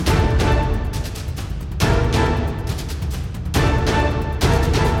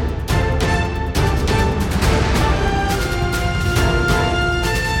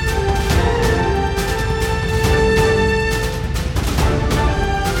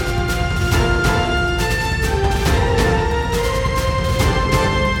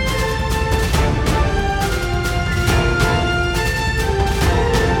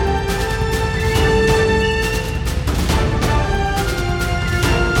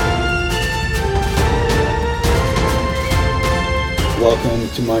welcome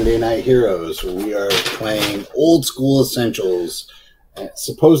to Monday Night Heroes. We are playing Old School Essentials.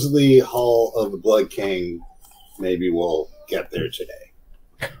 Supposedly Hall of the Blood King. Maybe we'll get there today.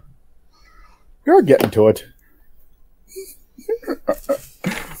 You're getting to it.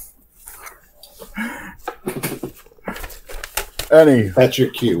 That's your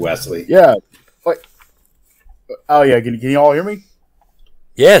cue, Wesley. Yeah. Oh, yeah. Can you all hear me?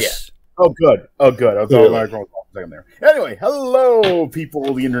 Yes. Yeah. Oh, good. I was on my microphone for a second there. Anyway, hello, people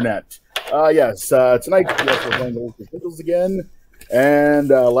of the internet. Yes, tonight we're playing Old School Essentials again. And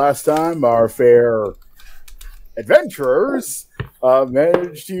last time, our fair adventurers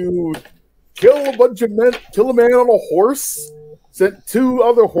managed to kill a man on a horse, sent two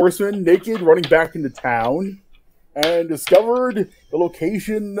other horsemen naked running back into town, and discovered the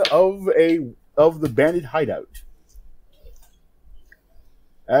location of the bandit hideout,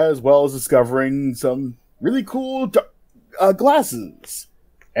 as well as discovering some really cool glasses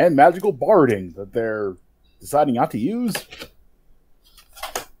and magical barding that they're deciding not to use.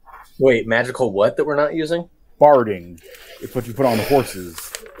 Wait, magical what that we're not using? Barding. It's what you put on the horses.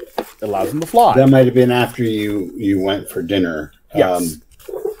 It allows them to fly. That might have been after you went for dinner. Yes.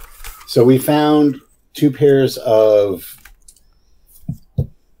 So we found two pairs of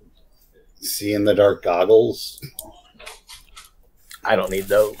see-in-the-dark goggles. I don't need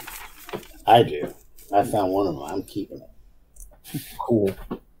those. I do. I found one of them. I'm keeping it. Cool.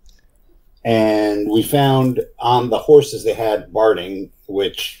 And we found on the horses they had barding,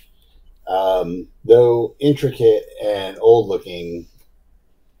 which, though intricate and old-looking,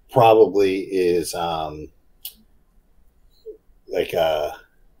 probably is like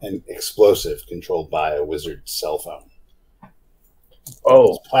an explosive controlled by a wizard's cell phone.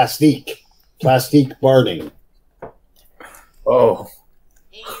 Oh. It's plastique barding. Oh.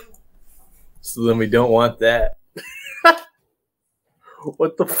 So then we don't want that.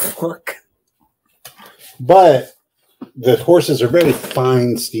 What the fuck? But the horses are very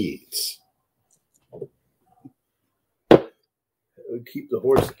fine steeds. We keep the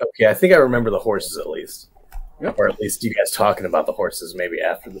horse. Okay, I think I remember the horses at least. Yep. Or at least you guys talking about the horses maybe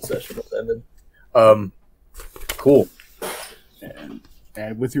after the session was ended. Cool.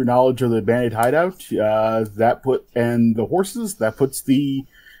 And with your knowledge of the bandit hideout, the horses, that puts the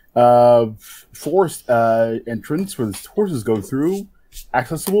forest entrance where the horses go through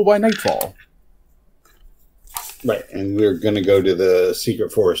accessible by nightfall. Right, and we're going to go to the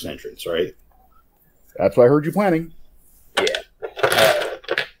secret forest entrance, right? That's what I heard you planning. Yeah.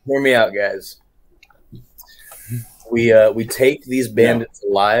 Hear me out, guys. We take these bandits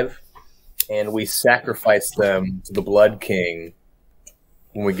alive, and we sacrifice them to the Blood King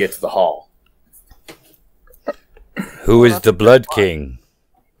when we get to the hall. Who is the Blood King?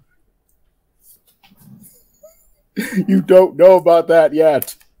 You don't know about that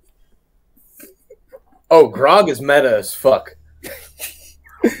yet. Oh, Grog is meta as fuck.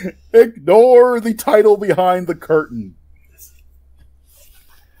 Ignore the title behind the curtain.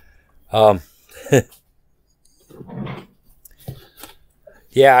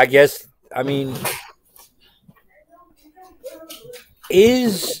 Yeah, I guess. I mean,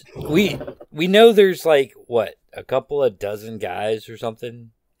 we know there's like what, a couple of dozen guys or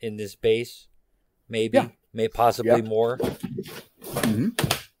something in this base, maybe, possibly more. Mm-hmm.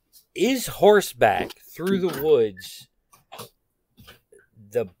 Is horseback through the woods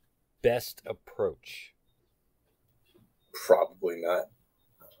the best approach? Probably not.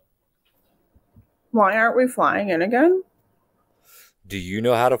 Why aren't we flying in again? Do you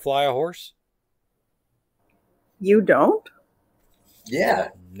know how to fly a horse? You don't?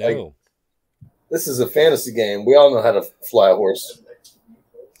 Yeah. No. Like, this is a fantasy game. We all know how to fly a horse.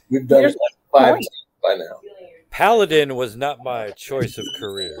 We've done it like 5 times by now. Paladin was not my choice of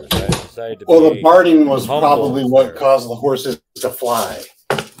careers. I decided to Well, be the barding was humble probably what cleric. caused the horses to fly.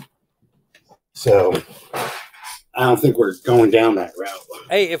 So I don't think we're going down that route.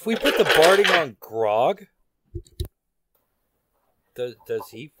 Hey, if we put the barding on Grog, does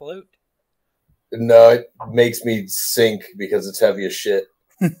he float? No, it makes me sink because it's heavy as shit.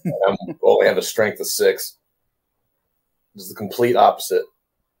 I only have a strength of 6. It's the complete opposite.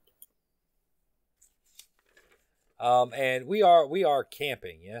 And we are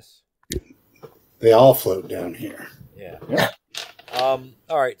camping, yes? They all float down here. Yeah. All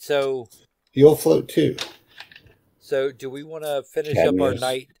right, so You'll float too. So do we want to finish up our Cadmius.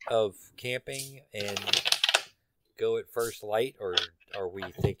 night of camping and go at first light, or are we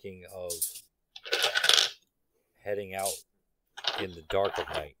thinking of heading out in the dark of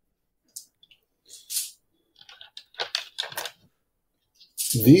night?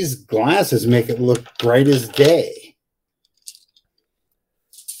 These glasses make it look bright as day.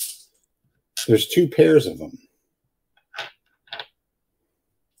 There's 2 pairs of them.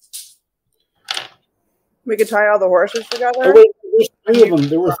 We could tie all the horses together. Oh, wait, there's 3 of them.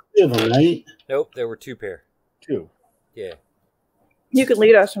 There were 3 of them, right? Nope, there were 2 pair. 2. Yeah. You could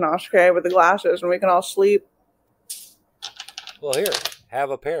lead us in Oshke with the glasses, and we can all sleep. Well, here,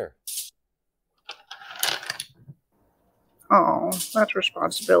 have a pair. Oh, that's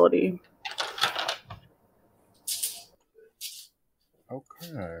responsibility.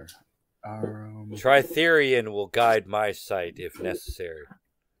 Okay. Tritherian will guide my sight if necessary.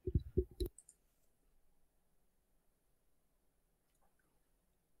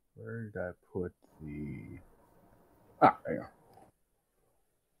 Where did I put the... Ah, there you go.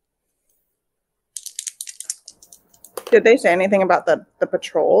 Did they say anything about the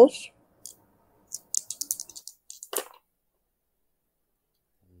patrols?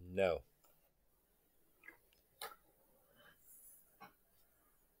 No.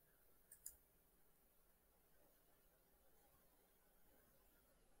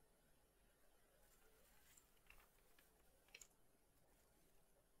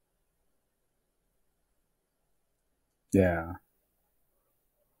 Yeah.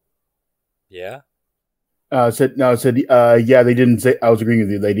 Yeah? Said yeah, they didn't say. I was agreeing with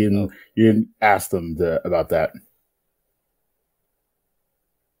you. They didn't. Oh. You didn't ask them about that.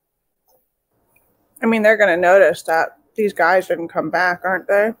 I mean, they're going to notice that these guys didn't come back, aren't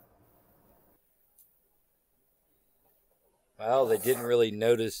they? Well, they didn't really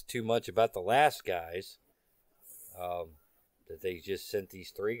notice too much about the last guys. That they just sent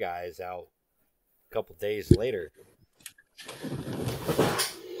these 3 guys out a couple days later.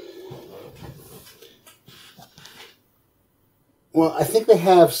 Well, I think they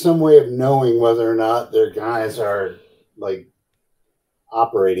have some way of knowing whether or not their guys are like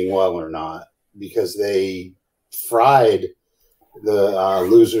operating well or not, because they fried the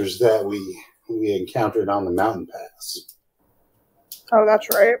losers that we encountered on the mountain pass. Oh, that's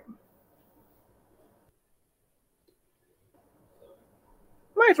right.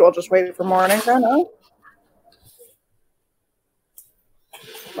 Might as well just wait for morning, I know.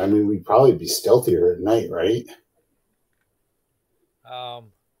 I mean, we'd probably be stealthier at night, right?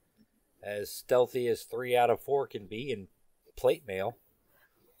 As stealthy as 3 out of 4 can be in plate mail.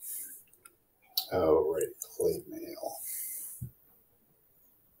 Oh, right, plate mail.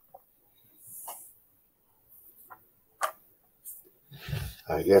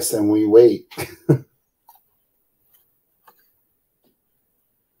 I guess then we wait.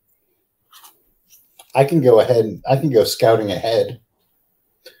 I can go ahead. I can go scouting ahead.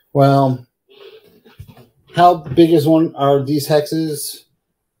 Well, how big are these hexes?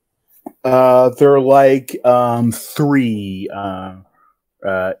 They're like 3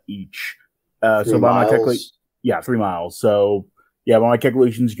 each. 3 so by my miles? 3 miles. So yeah, by my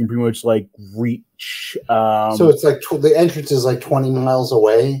calculations, you can pretty much like reach. So it's like the entrance is like 20 miles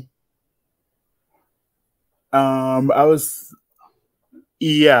away. I was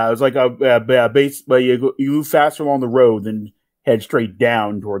like a base, but you move faster along the road than head straight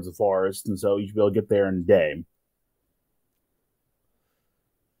down towards the forest, and so you should be able to get there in a day.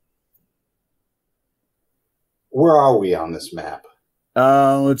 Where are we on this map?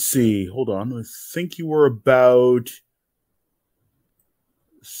 Let's see. Hold on. I think you were about.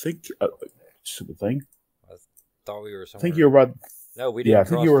 Stupid thing. I thought we were I somewhere. think you were about. No, we didn't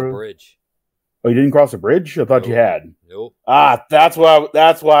cross the bridge. Oh, you didn't cross the bridge? I thought you had. Nope. That's why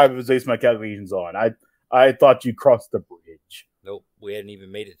I was basing my calculations on. I thought you crossed the bridge. Nope. We hadn't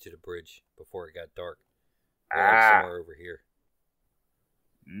even made it to the bridge before it got dark. We're like somewhere over here.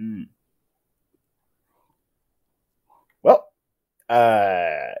 Well,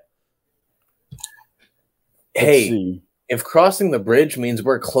 hey, if crossing the bridge means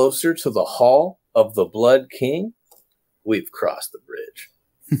we're closer to the Hall of the Blood King, we've crossed the bridge.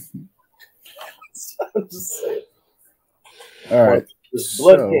 I'm just saying. All right.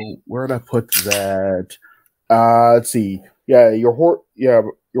 So where did I put that? Let's see. Yeah, your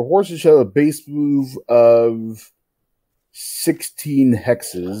horses show a base move of 16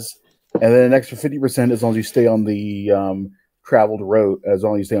 hexes, and then an extra 50% as long as you stay on the traveled road, as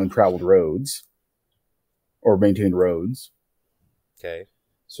long as you stay on traveled roads or maintained roads. Okay.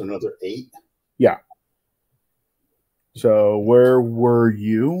 So another 8? Yeah. So where were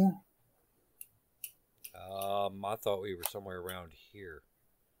you? I thought we were somewhere around here.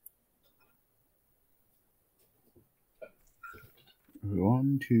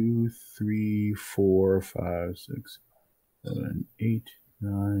 1, 2, 3, 4, 5, 6, 7, 8,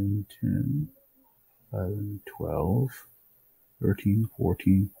 9, 10, 11, 12, 13,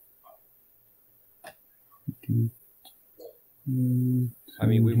 14, 15, I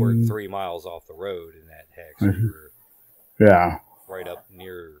mean, we weren't 3 miles off the road in that hex. We were Yeah. right up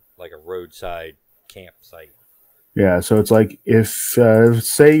near like a roadside campsite. Yeah, so it's like if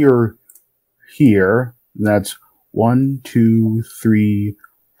say you're here, that's 1, 2, 3,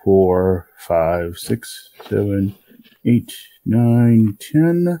 4, 5, 6, 7, 8, 9,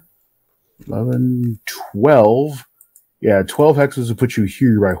 10, 11, 12. Yeah, 12 hexes will put you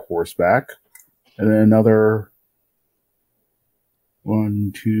here by horseback. And then another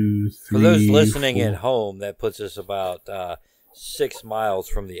 1, 2, 3. For those listening 4. at home, that puts us about 6 miles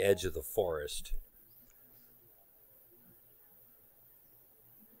from the edge of the forest.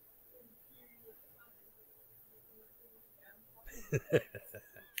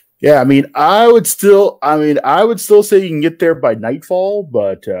 Yeah, I mean, I would still say you can get there by nightfall,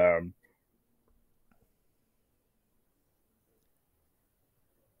 but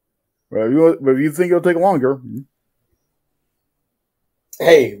if you think it'll take longer,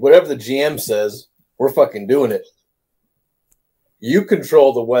 Hey, whatever the GM says, we're fucking doing it. You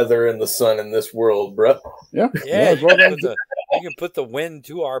control the weather and the sun in this world, bro. yeah, Yeah, that's what I'm- you can put the wind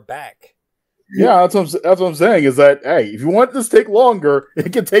to our back. yeah, that's what I'm saying. Is that hey, if you want this to take longer,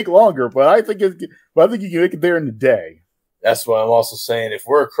 it can take longer, but I think you can make it there in a day. That's why I'm also saying if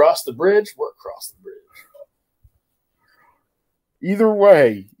we're across the bridge, we're across the bridge. Either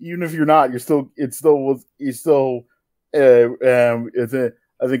way, even if you're not, I think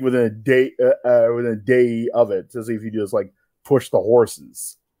within a day of it, to see if you just like push the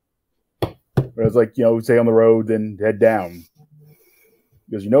horses. But it's like, stay on the road, then head down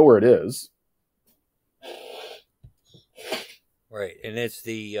because you know where it is. Right, and it's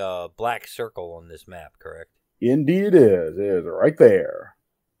the black circle on this map, correct? Indeed, it is. It is right there.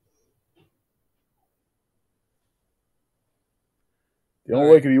 The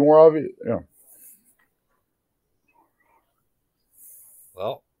only way it could be more obvious. Yeah.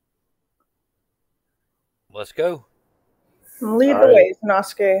 Well, let's go. Lead All the right. way,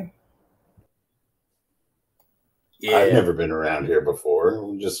 Sanosuke. Yeah. I've never been around here before.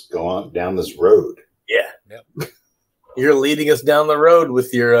 We'll just go on down this road. Yeah. Yep. You're leading us down the road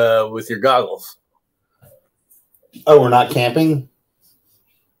with your goggles. Oh, we're not camping?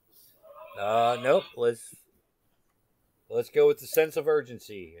 Nope. Let's go with the sense of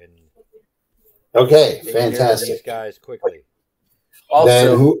urgency and Okay, take care of fantastic. these guys quickly.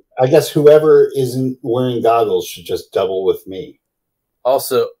 Also, I guess whoever isn't wearing goggles should just double with me.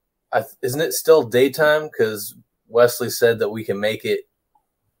 isn't it still daytime? Because Wesley said that we can make it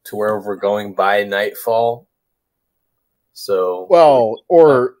to wherever we're going by nightfall. So,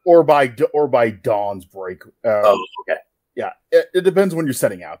 or by dawn's break. okay. Yeah, it depends when you're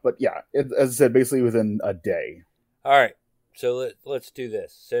setting out, but yeah, as I said, basically within a day. All right, so let's do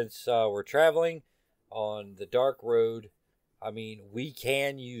this. Since we're traveling on the dark road, I mean, we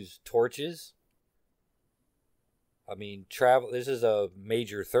can use torches. I mean, this is a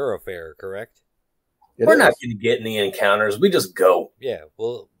major thoroughfare, correct? We're not going to get any encounters. We just go. Yeah,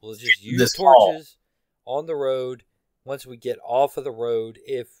 we'll just use This torches on the road. Once we get off of the road,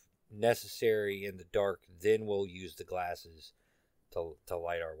 if necessary in the dark, then we'll use the glasses to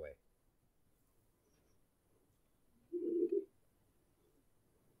light our way.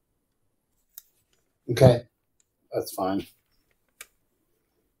 Okay, that's fine.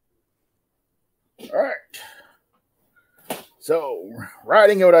 All right. So,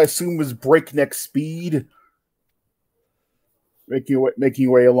 riding at what I assume was breakneck speed, making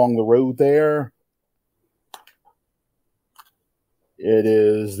your way along the road there. It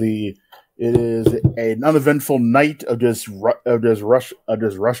is an uneventful night of just rushed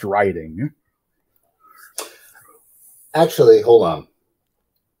riding. Actually, hold on.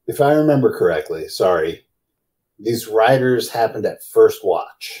 If I remember correctly, sorry, these riders happened at first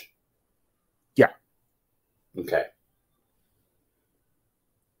watch. Yeah. Okay.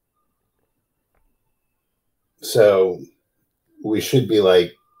 So we should be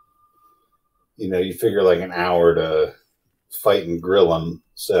like, you figure like an hour to fight and grill them.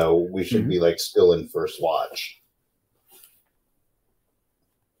 So we should be like still in first watch.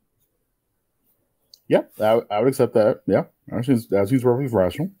 Yeah, I would accept that. Yeah, that seems perfectly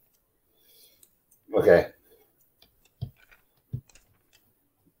rational. Okay.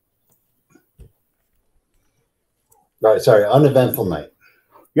 All right. Sorry. Uneventful night.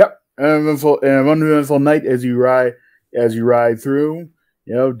 Yep, uneventful night as you ride through.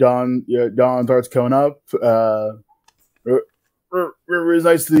 Dawn starts coming up. River is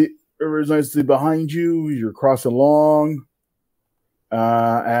nicely behind you. You're crossing along,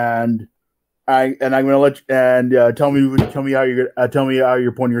 and I'm gonna let you, and tell me how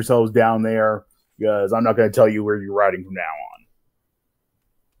you're putting yourselves down there. because I'm not going to tell you where you're riding from now on.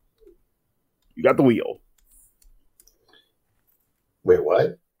 You got the wheel. Wait,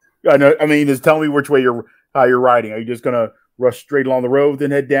 what? I mean, just tell me which way how you're riding. Are you just going to rush straight along the road, then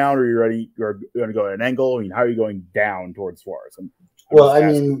head down, or you're going to go at an angle? I mean, how are you going down towards Forest? I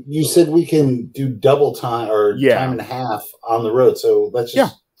mean, you said we can do double time or time and a half on the road, so let's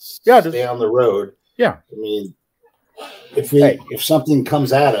just stay on the road. Yeah. I mean, if something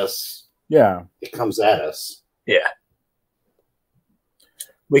comes at us, it comes at us. Yeah.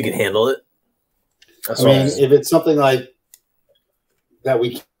 We can handle it. I mean, if it's something like that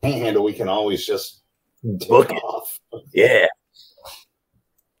we can't handle, we can always just book it off. Yeah.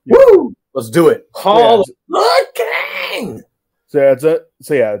 Woo! Let's do it. Haul looking. It's an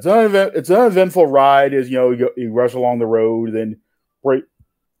uneventful ride. As you rush along the road, then break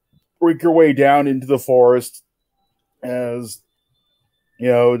your way down into the forest. As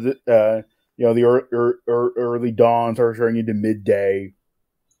the early dawn starts turning into midday,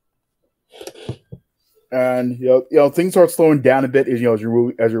 and things start slowing down a bit as you're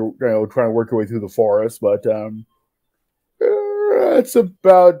trying to work your way through the forest. But it's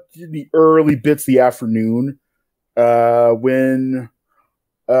about the early bits of the afternoon when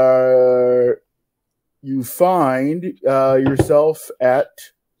you find yourself at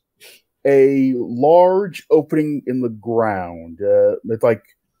a large opening in the ground. It's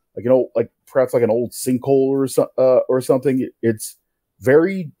perhaps like an old sinkhole or something. It's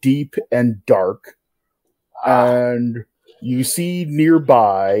very deep and dark, and you see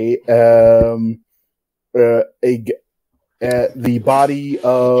nearby the body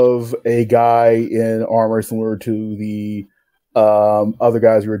of a guy in armor similar to the other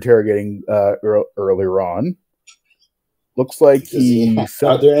guys you were interrogating earlier on. Looks like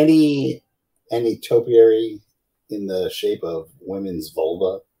Are there any topiary in the shape of women's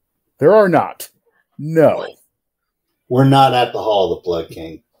vulva? There are not. No. We're not at the Hall of the Blood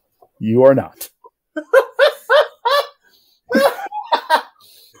King. You are not.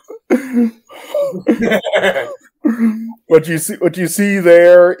 What you see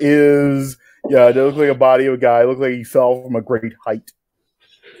there is it looks like a body of a guy. It looks like he fell from a great height.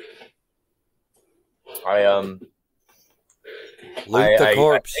 Loot the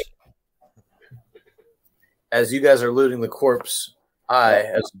corpse. As you guys are looting the corpse, I,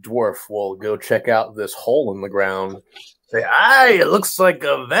 as a dwarf, will go check out this hole in the ground. Say, it looks like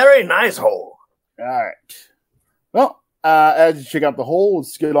a very nice hole. All right. Well, as you check out the hole,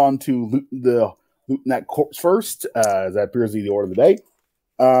 let's get on to looting that corpse first, as that appears to be the order of the day.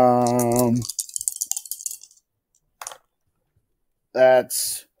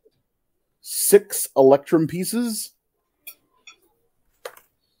 That's 6 electrum pieces.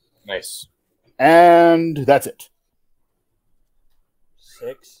 Nice. And that's it.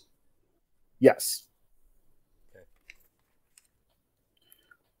 6? Yes.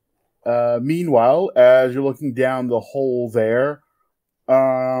 Okay. Meanwhile, as you're looking down the hole there,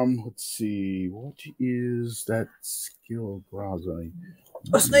 let's see. What is that skill browsing?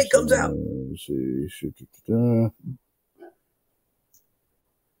 A snake comes out. Let's see.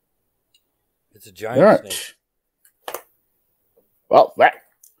 It's a giant snake. Well, that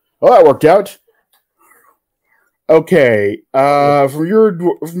worked out. Okay. From your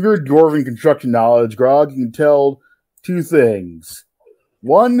dwarven construction knowledge, Grog, you can tell 2 things.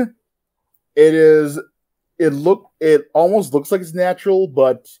 One, it almost looks like it's natural,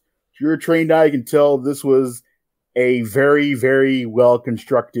 but if you're a trained eye, you can tell this was a very, very well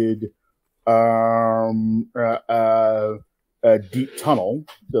constructed a deep tunnel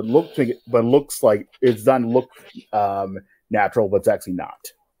that looks like it's done look natural, but it's actually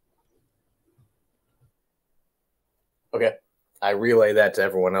not. Okay. I relay that to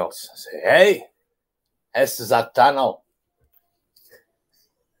everyone else. I say, hey, this is a tunnel.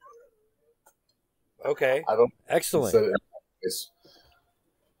 Okay. Excellent.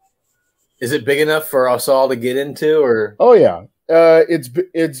 Is it big enough for us all to get into, or? Oh yeah.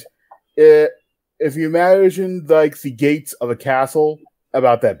 If you imagine like the gates of a castle,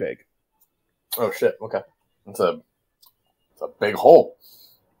 about that big. Oh shit! Okay, it's a big hole.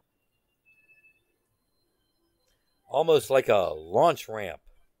 Almost like a launch ramp.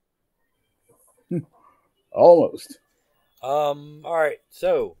 Almost. All right.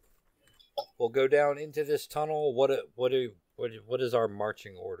 So we'll go down into this tunnel. What is our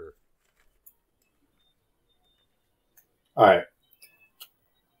marching order? All right.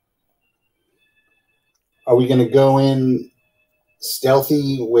 Are we going to go in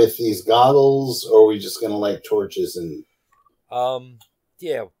stealthy with these goggles, or are we just going to light torches and?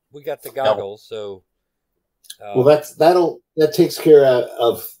 Yeah, we got the goggles, so. Well, that takes care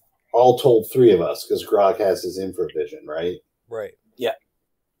of all told 3 of us, because Grog has his infravision, right? Right.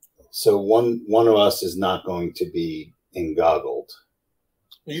 So one of us is not going to be engoggled.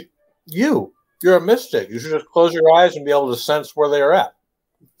 You're a mystic. You should just close your eyes and be able to sense where they are at.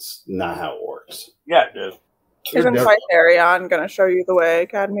 It's not how it works. Yeah, it is. Isn't Pytharion going to show you the way,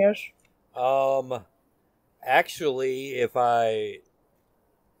 Cadmius? Actually, if I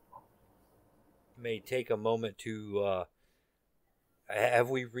may take a moment to, have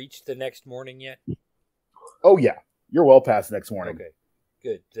we reached the next morning yet? Oh, yeah. You're well past next morning. Okay,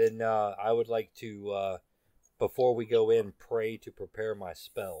 good. Then I would like to, before we go in, pray to prepare my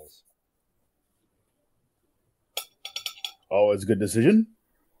spells. Oh, it's a good decision.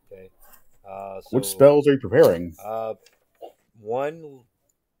 Okay. Which spells are you preparing? 1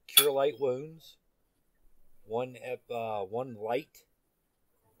 cure light wounds, 1 light,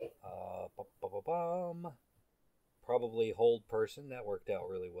 probably hold person. That worked out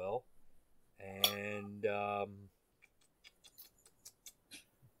really well, and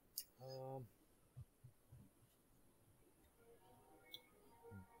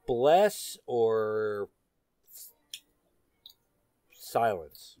bless or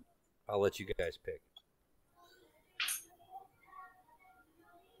silence. I'll let you guys pick.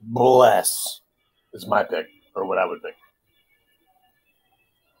 Bless is my pick, or what I would pick.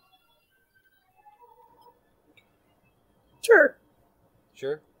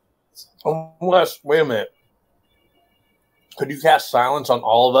 Sure. Unless, wait a minute. Could you cast silence on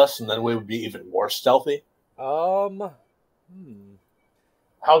all of us, and then we would be even more stealthy? How's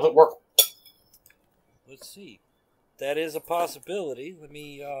it work? Let's see. That is a possibility. Let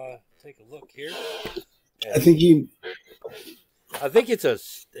me take a look here. I think it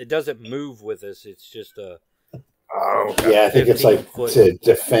doesn't move with us. It's just a. Oh, okay. Yeah, I think it's like 15-foot. to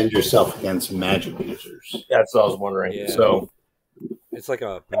defend yourself against magic users. That's what I was wondering. Yeah. So, It's like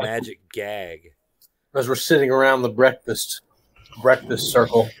a magic gag. as we're sitting around the breakfast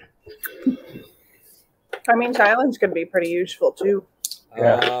circle, I mean, silence could be pretty useful, too.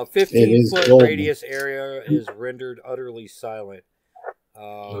 Yeah. 15-foot golden. radius area is rendered utterly silent.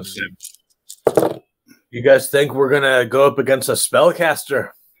 you guys think we're gonna go up against a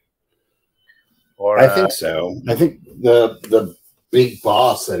spellcaster? Or I think so. I think the big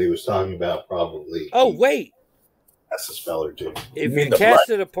boss that he was talking about probably. Oh, wait. That's a spell or two. If mean you the cast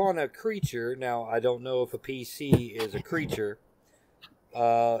it upon a creature, now I don't know if a PC is a creature,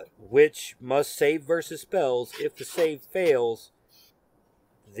 which must save versus spells. If the save fails,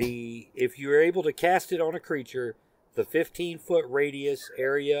 if you're able to cast it on a creature, the 15-foot radius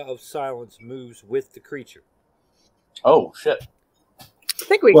area of silence moves with the creature. Oh shit! I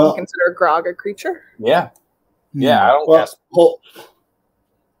think we can consider Grog a creature. Yeah, yeah. I don't Well, cast.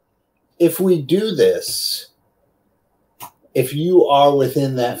 if we do this, if you are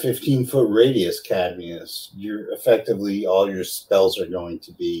within that 15-foot radius, Cadmius, you're effectively all your spells are going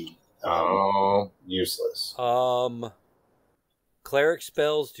to be useless. Cleric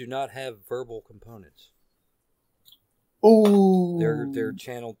spells do not have verbal components. Ooh. They're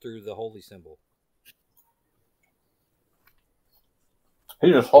channeled through the holy symbol.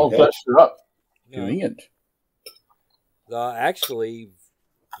 He just holds that shit up. Convenient. Actually,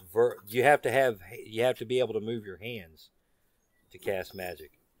 you have to be able to move your hands to cast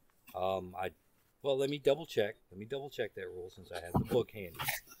magic. Let me double check. Let me double check that rule since I have the book handy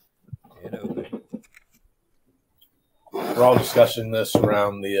and open. We're all discussing this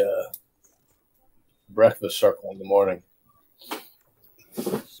around the breakfast circle in the morning.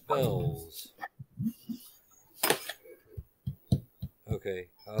 Spells. Okay.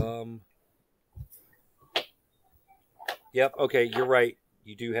 Yep. Okay, you're right.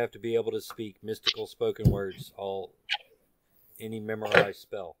 You do have to be able to speak mystical spoken words. Any memorized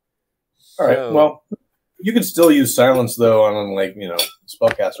spell. All right. Well, you can still use silence though on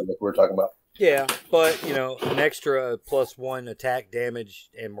spellcaster like we were talking about. Yeah, but an extra +1 attack damage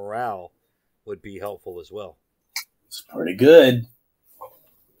and morale would be helpful as well. It's pretty good.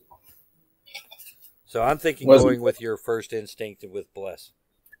 So I'm thinking going with your first instinct with bless.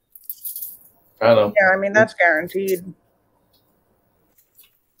 I don't know. Yeah, I mean, that's guaranteed.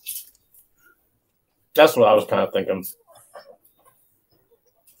 That's what I was kind of thinking.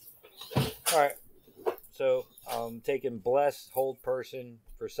 All right. So I'm taking bless, hold person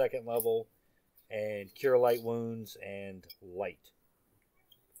for second level, and cure light wounds and light.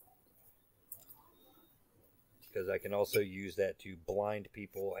 Because I can also use that to blind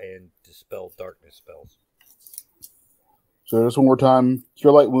people and dispel darkness spells. So just one more time.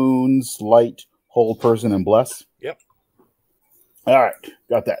 Cure light wounds, light, hold person, and bless. Yep. All right.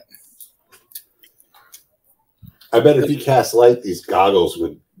 Got that. I bet if you cast light, these goggles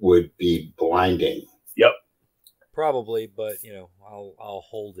would would be blinding. Probably, but I'll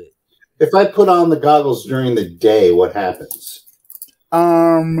hold it. If I put on the goggles during the day, what happens?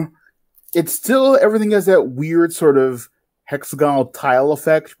 It's still everything has that weird sort of hexagonal tile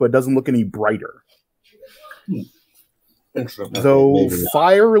effect, but it doesn't look any brighter. Interesting. Though maybe not.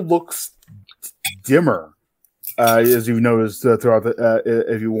 fire looks dimmer, as you've noticed throughout the.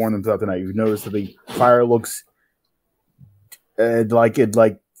 If you warn them throughout the night, you've noticed that the fire looks like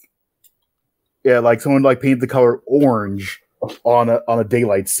someone like painted the color orange on a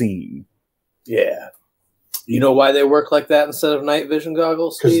daylight scene. Yeah. You know why they work like that instead of night vision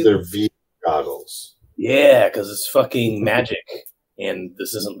goggles, Because Steve? they're V goggles. Yeah, because it's fucking magic, and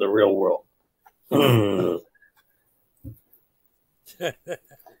this isn't the real world. All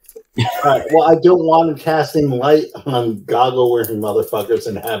right. Well, I don't want him casting light on goggle-wearing motherfuckers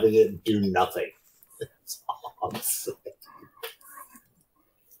and having it do nothing. That's all I'm saying.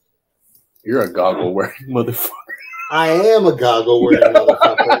 You're a goggle wearing motherfucker. I am a goggle-wearing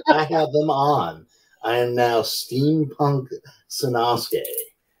motherfucker. I have them on. I am now steampunk Sanosuke.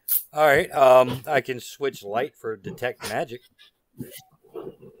 All right. I can switch light for detect magic.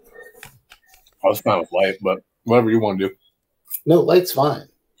 I was fine with light, but whatever you want to do. No, light's fine.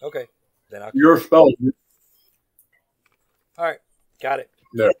 Okay. Then I'll. Your spells. All right. Got it.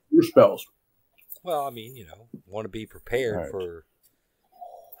 There. Your spells. Well, I mean, want to be prepared All right. for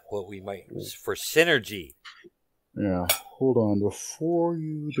what we might for synergy. Yeah, hold on. Before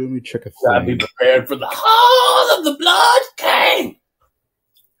you do, let me check a Gotta be thing. prepared for the Hall of the Blood King.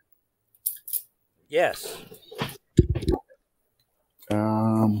 Yes.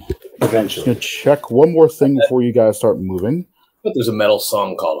 Just Eventually. gonna check one more thing before you guys start moving. But there's a metal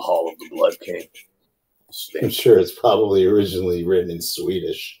song called Hall of the Blood King. I'm sure it's probably originally written in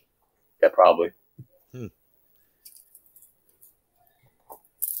Swedish. Yeah, probably.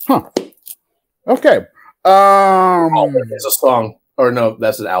 Huh. Okay. It's a song. Or no,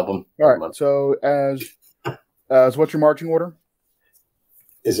 that's an album. All right. So as what's your marching order?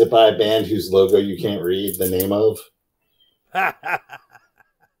 Is it by a band whose logo you can't read the name of?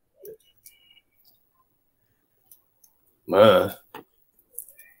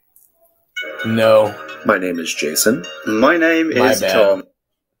 No. My name is Jason. My name My is bad. Tom.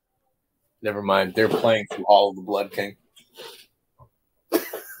 Never mind. They're playing through Hall of the Blood King.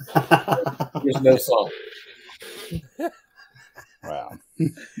 There's no song. Wow.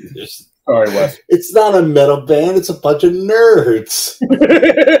 Sorry, Wes. It's not a metal band. It's a bunch of nerds.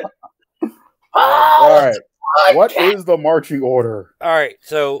 All right. What is the marching order? All right.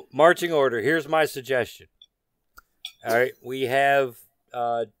 So marching order. Here's my suggestion. All right. We have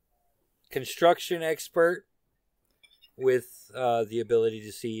construction expert with the ability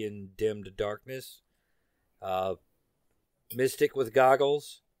to see in dimmed darkness. Mystic with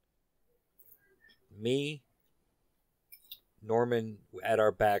goggles. Me. Norman at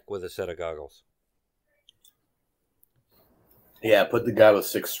our back with a set of goggles. Yeah, put the guy with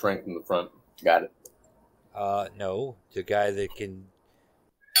 6 strength in the front. Got it. No, the guy that can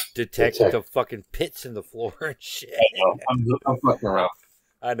detect the fucking pits in the floor and shit. I'm fucking around.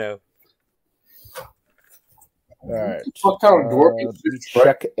 I know. All right. What kind of dwarf Let is me this, right?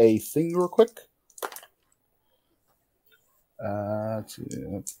 check a thing real quick.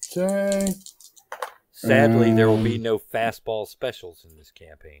 Okay. Sadly, there will be no fastball specials in this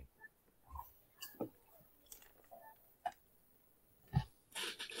campaign.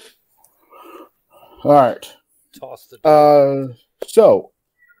 All right. Toss the. So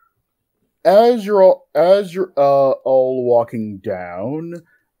as you're all walking down,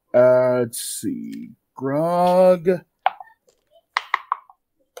 let's see, Grog.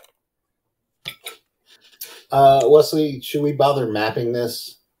 Wesley, should we bother mapping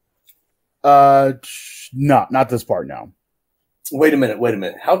this? Not this part now. Wait a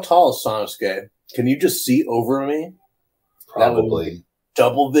minute. How tall is Sanosuke? Can you just see over me? Probably.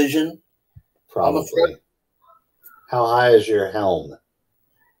 Double vision? Probably. How high is your helm?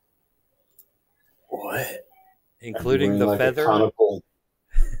 What? Including Are you the wearing feather?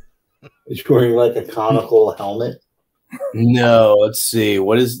 Is you wearing like a conical helmet? No, let's see.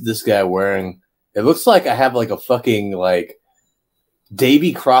 What is this guy wearing? It looks like I have like a fucking like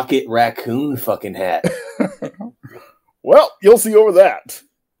Davy Crockett raccoon fucking hat. Well, you'll see over that.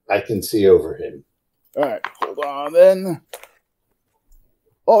 I can see over him. All right, hold on then.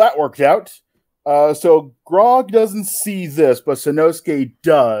 Oh, that worked out. So Grog doesn't see this, but Sanosuke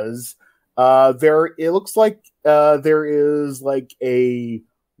does. It looks like there is like a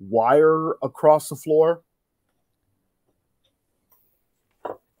wire across the floor.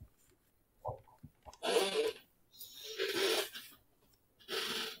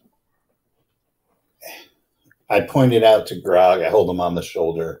 I point it out to Grog. I hold him on the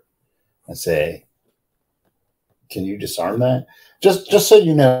shoulder and say, "Can you disarm that?" Just so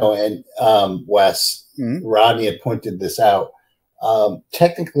you know, and Wes, Rodney had pointed this out.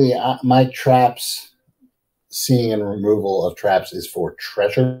 Technically, my traps, seeing and removal of traps, is for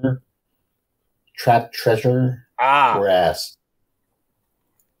treasure. Trap treasure. Whereas,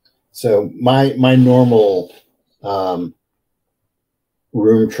 so my normal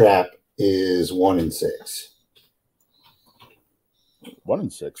room trap is 1 in 6. 1 in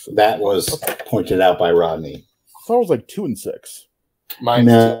 6. That was pointed out by Rodney. I thought it was like 2 in 6.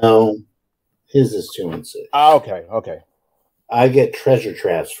 No, his is 2 and 6. Okay. I get treasure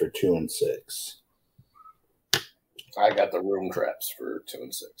traps for 2 and 6. I got the room traps for 2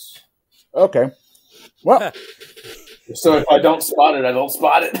 and 6. Okay. Well, so if I don't spot it, I don't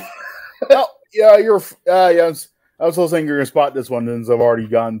spot it. well, yeah, I was also saying you're gonna spot this one, since I've already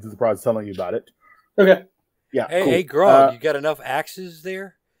gone through the process telling you about it. Okay. Yeah. Hey, cool. hey, Grog, you got enough axes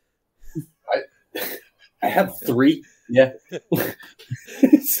there? I have 3. Yeah.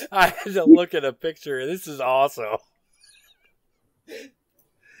 I had to look at a picture. This is awesome.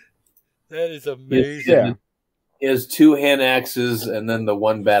 That is amazing. Yeah. He has 2 hand axes and then the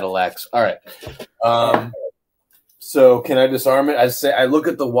 1 battle axe. All right. So can I disarm it? I look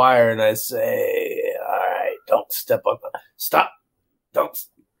at the wire and I say, all right, don't step on the stop. Don't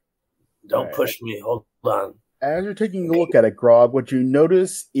Right. push me. Hold on. As you're taking a look at it, Grog, what you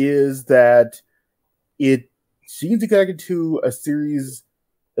notice is that it seems to connect to a series.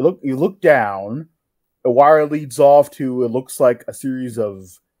 You look down. The wire leads off to, it looks like a series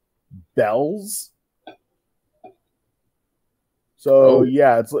of bells. So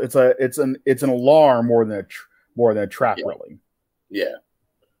yeah, it's an alarm more than a trap, really. Yeah.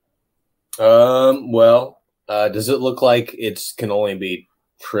 Well, does it look like it can only be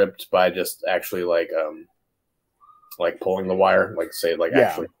tripped by just actually like pulling the wire, actually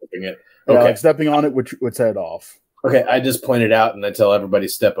tripping it? Yeah, Okay. like stepping on it, which would set it off. Okay, I just point it out and I tell everybody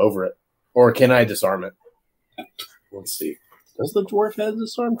step over it. Or can I disarm it? Let's see. Does the dwarf have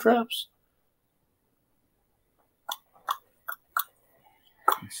disarm traps?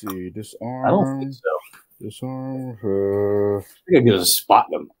 Let's see, disarm. I don't think so. Disarm. I think I'd be able to spot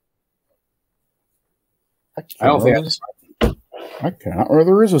them. I don't think I cannot remember.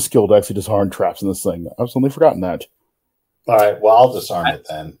 There is a skill to actually disarm traps in this thing. I've suddenly forgotten that. All right, well, I'll disarm it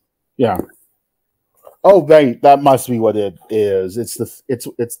then. Yeah. Oh, that must be what it is. It's a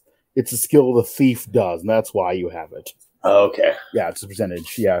skill the thief does, and that's why you have it. Okay. Yeah, it's a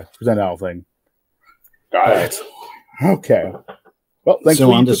percentage. Yeah, percentile thing. Got it. Okay. Well, thanks.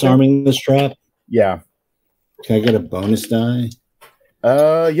 So I'm disarming this trap. Yeah. Can I get a bonus die?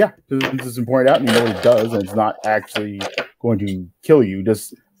 Yeah. This is pointed out, and you know what it does, and it's not actually going to kill you.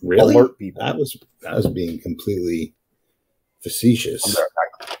 Just Really? alert people. That was being completely facetious.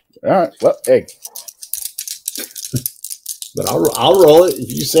 All right. Well, hey. But I'll roll it if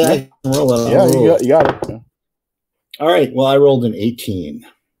you say I can roll it. Yeah, I'll roll it. you got it. Yeah. All right. Well, I rolled an 18,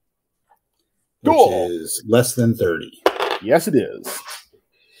 Cool. which is less than 30. Yes, it is.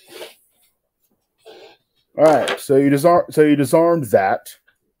 All right, so you disarmed that,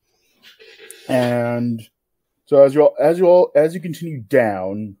 and so as you continue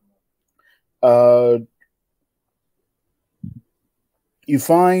down, you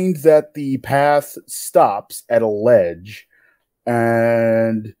find that the path stops at a ledge,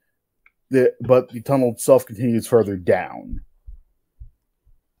 but the tunnel itself continues further down.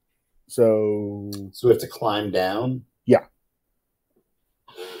 So we have to climb down. Yeah.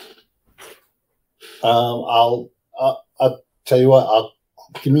 I'll tell you what. I'll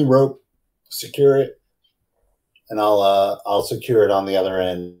give me rope, secure it, and I'll secure it on the other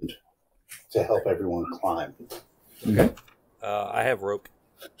end to help everyone climb. Okay. I have rope.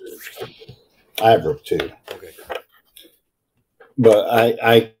 I have rope too, Okay. but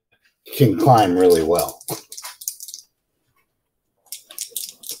I can climb really well.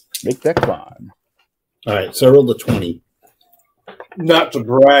 Make that climb. All right, so I rolled a 20. Not to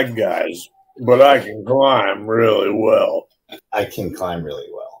brag, guys, but I can climb really well. I can climb really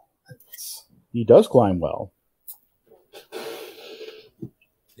well. He does climb well.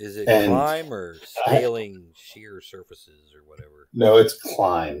 Is it And climb or scaling sheer surfaces or whatever? No, it's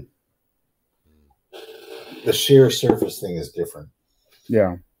climb. The sheer surface thing is different.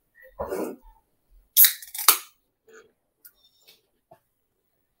 Yeah.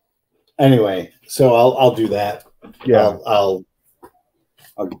 Anyway, so I'll do that. Yeah. I'll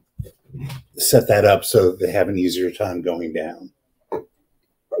set that up so they have an easier time going down.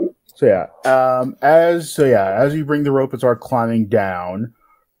 So yeah, as you bring the rope and start climbing down,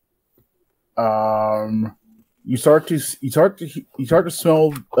 you start to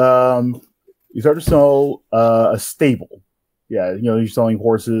smell a stable. Yeah, you're selling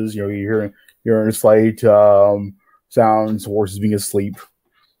horses. You're hearing slight sounds, horses being asleep.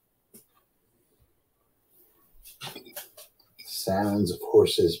 Sounds of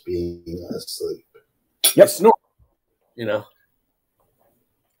horses being asleep. Yep. Snort.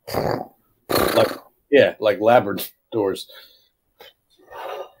 Like Labradors.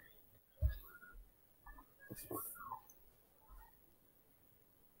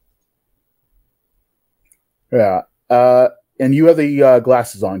 Yeah. And you have the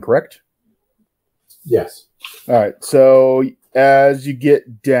glasses on, correct? Yes. All right. So as you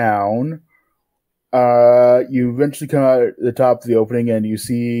get down, you eventually come out at the top of the opening, and you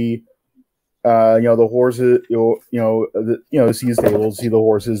see, the horses. You see the stables, see the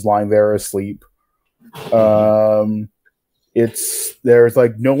horses lying there asleep. There's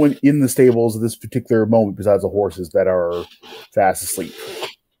like no one in the stables at this particular moment besides the horses that are fast asleep.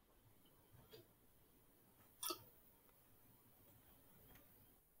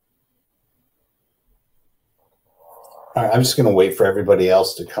 All right, I'm just going to wait for everybody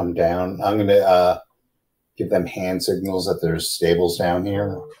else to come down. I'm going to give them hand signals that there's stables down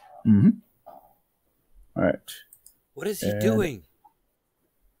here. Mm-hmm. All right. What is he doing?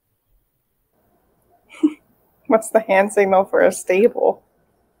 What's the hand signal for a stable?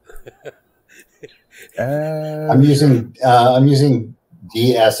 I'm using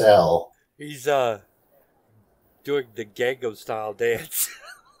DSL. He's doing the Gango style dance.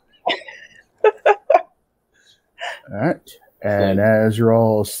 All right. And as you're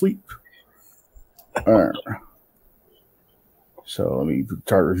all asleep, so let me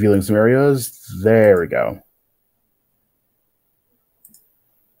start revealing some areas. There we go.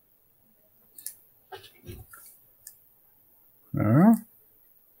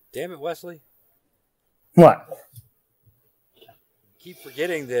 Damn it, Wesley. What? Keep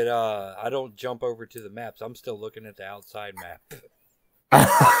forgetting that I don't jump over to the maps. I'm still looking at the outside map.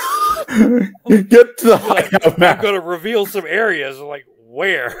 Get to the hideout map. I'm going to reveal some areas. I'm like,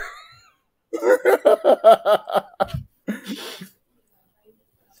 where?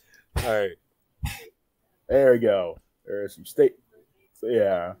 All right. There we go. There's some state. So,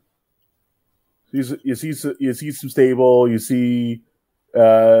 yeah. You see some stable. You see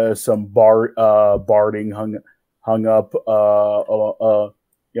some barding hung up along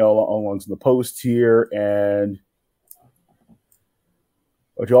the post here, and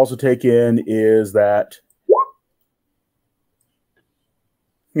what you also take in is that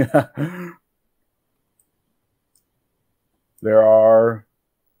there are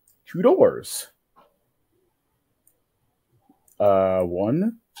 2 doors.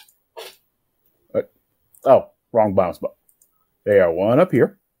 One. Wrong bounce button. They are one up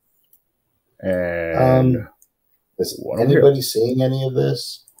here, and is anybody seeing any of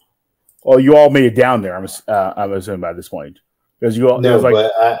this? Well, you all made it down there. I'm assuming by this point, because you all. No,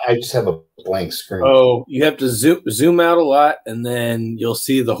 but I just have a blank screen. Oh, you have to zoom out a lot, and then you'll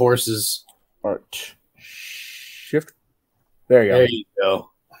see the horses. All right. Shift. There you go. There you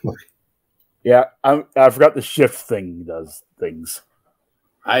go. Yeah, I forgot the shift thing does things.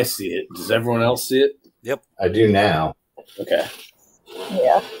 I see it. Does everyone else see it? Yep. I do now. Okay.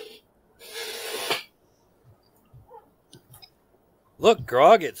 Yeah. Look,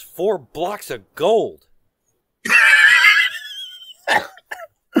 Grog, it's 4 blocks of gold.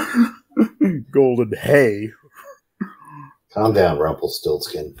 Golden hay. Calm down,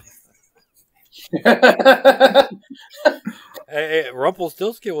 Rumpelstiltskin. Hey,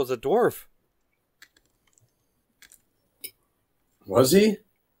 Rumpelstiltskin was a dwarf. Was he?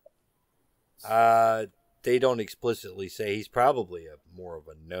 They don't explicitly say. He's probably more of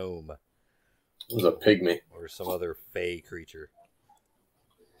a gnome. It was a pygmy. Or some other fey creature.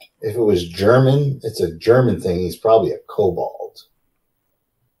 If it was German, it's a German thing. He's probably a kobold.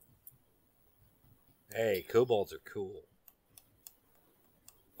 Hey, kobolds are cool.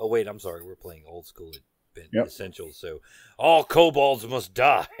 Oh, wait, I'm sorry. We're playing old school Essentials, so all kobolds must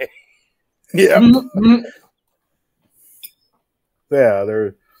die. Yeah. Yeah,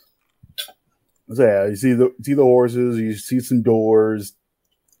 they're. Yeah, you see the horses. You see some doors.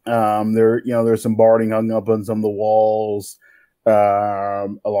 There's some barding hung up on some of the walls,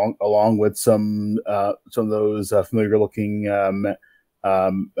 along with some of those familiar looking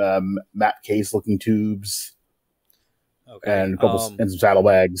mat case looking tubes. Okay, and a couple and some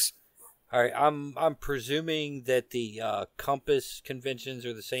saddlebags. All right, I'm presuming that the compass conventions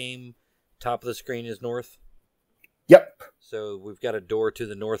are the same. Top of the screen is north. Yep. So we've got a door to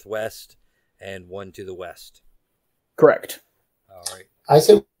the northwest and one to the west. Correct. All right. I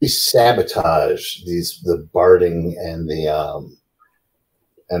say we sabotage the barding and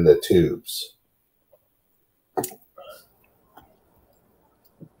the tubes.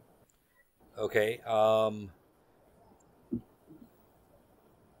 Okay.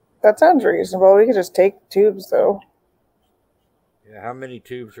 That sounds reasonable. We could just take tubes, though. Yeah, how many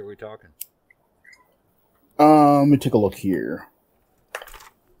tubes are we talking? Let me take a look here.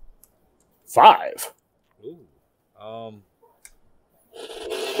 5. Ooh.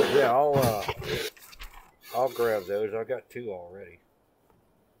 Yeah, I'll grab those. I've got 2 already.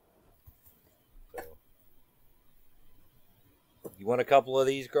 So. You want a couple of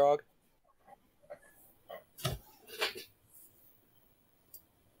these, Grog?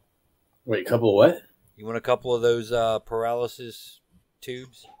 Wait, a couple of what? You want a couple of those paralysis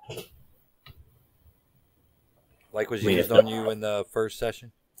tubes? Like was used on you in the first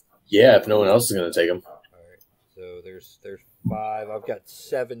session? Yeah, if no one else is going to take them. All right. So there's 5. I've got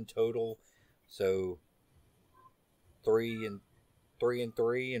 7 total. So 3 and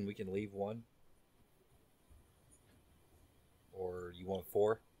 3, and we can leave 1. Or you want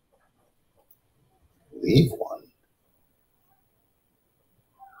 4? Leave 1.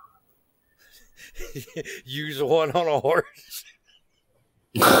 Use 1 on a horse.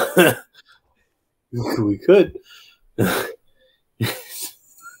 We could.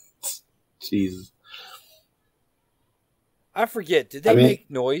 Jesus. I forget. Did they make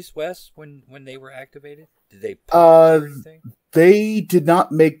noise, Wes, when they were activated? Did they pop or anything? They did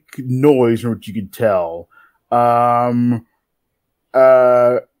not make noise, from what you could tell.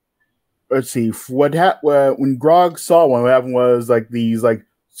 Let's see. When Grog saw one, what happened was like these like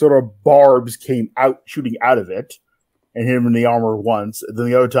sort of barbs came out, shooting out of it, and hit him in the armor once. Then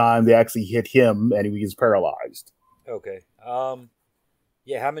the other time, they actually hit him, and he was paralyzed. Okay.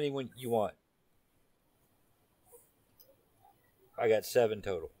 Yeah. How many you want? I got 7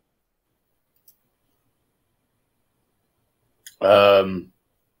 total. I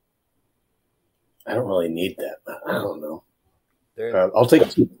don't really need that. I don't know. I'll take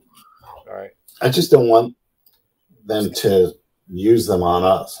 2. All right. I just don't want them to use them on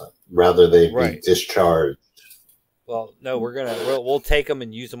us. Rather, they be discharged. Well, no, we'll take them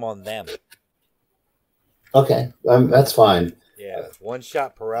and use them on them. Okay, that's fine. Yeah,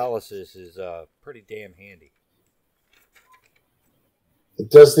 1-shot paralysis is pretty damn handy.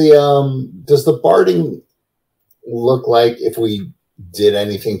 Does the barding look like if we did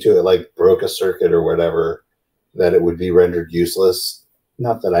anything to it, like broke a circuit or whatever, that it would be rendered useless?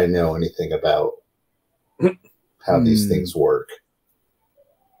 Not that I know anything about how these things work.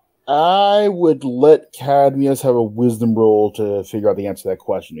 I would let Cadmius have a wisdom roll to figure out the answer to that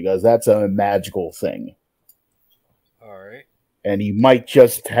question, because that's a magical thing. All right. And he might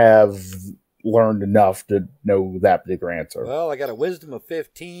just have learned enough to know that particular answer. Well, I got a wisdom of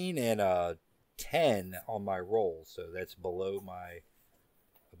 15 and a 10 on my roll, so that's below my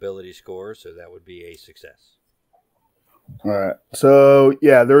ability score, so that would be a success. All right. So,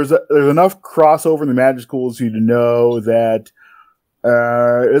 yeah, there's enough crossover in the magic schools for you to know that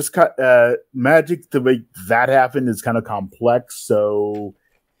magic to make that happen is kind of complex. So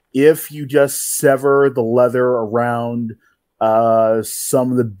if you just sever the leather around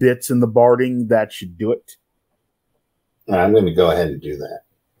some of the bits in the barding, that should do it. I'm going to go ahead and do that.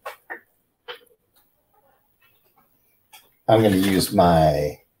 I'm going to use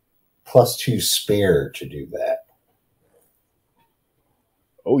my +2 spare to do that.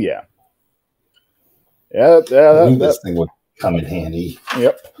 Oh, yeah. This thing would come in handy.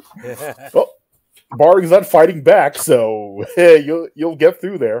 Yep. Well, barding's not fighting back, so you'll get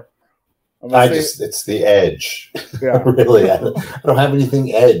through there. It's the edge. Yeah. Really, I don't have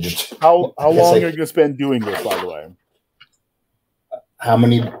anything edged. How long are you going to spend doing this, by the way? How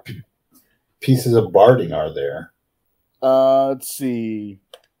many pieces of barding are there? Let's see.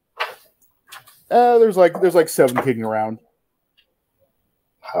 There's like 7 kicking around.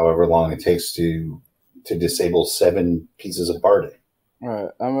 However long it takes to disable 7 pieces of barding. All right,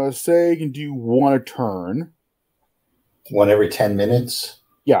 I'm gonna say you can do 1 a turn. 1 every 10 minutes.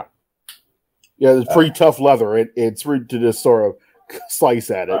 Yeah, it's pretty tough leather. It's rude to just sort of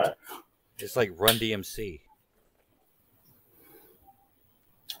slice at it. Right. It's like Run DMC.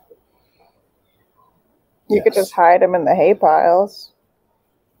 You could just hide them in the hay piles.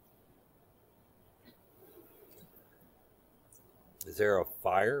 Is there a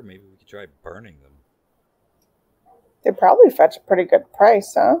fire? Maybe we could try burning them. They probably fetch a pretty good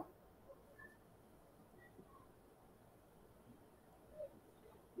price, huh?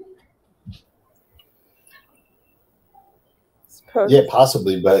 Yeah,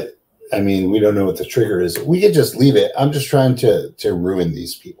 possibly, but I mean, we don't know what the trigger is. We could just leave it. I'm just trying to ruin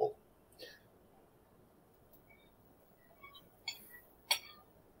these people.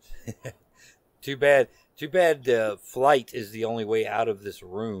 Too bad. Flight is the only way out of this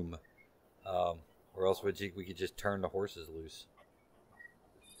room, or else we could just turn the horses loose.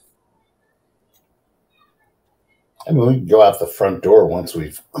 I mean, we can go out the front door once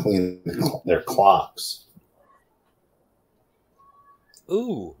we've cleaned their clocks.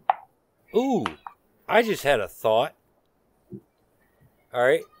 Ooh. I just had a thought. All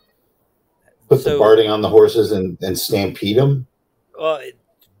right. Put the barding on the horses and stampede them?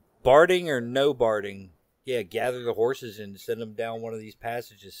 Barding or no barding. Yeah, gather the horses and send them down one of these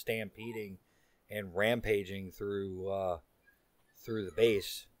passages, stampeding and rampaging through the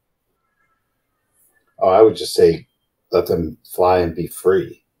base. Oh, I would just say let them fly and be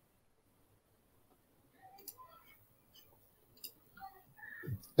free.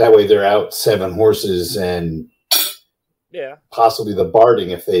 That way they're out 7 horses and possibly the barding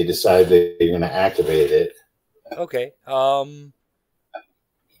if they decide they're going to activate it. Okay.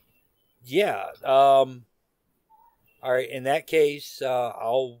 Yeah. All right. In that case,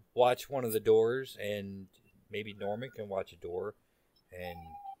 I'll watch one of the doors, and maybe Norman can watch a door,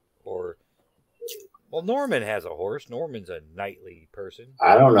 well, Norman has a horse. Norman's a knightly person.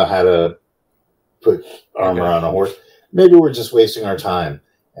 I don't know how to put armor on a horse. Maybe we're just wasting our time,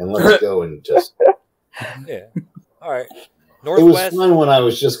 and let's go and just. Yeah. All right. Northwest. It was fun when I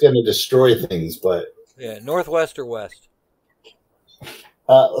was just going to destroy things, but. Yeah, northwest or west?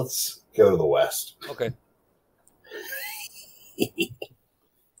 Let's go to the west. Okay.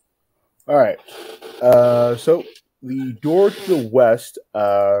 All right. So the door to the west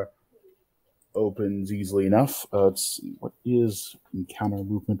opens easily enough. Let's see. What is encounter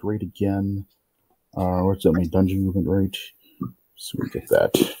movement rate again? What's that? My dungeon movement rate. So we get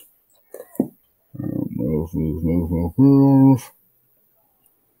that. Move.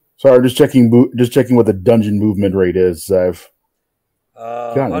 Sorry, just checking what the dungeon movement rate is. I've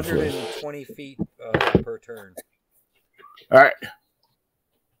 120 feet per turn. All right.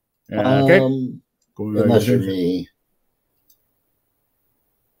 Okay. Measure me.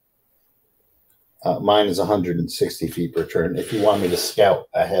 Mine is 160 feet per turn. If you want me to scout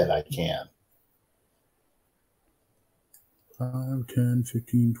ahead, I can. 5, 10,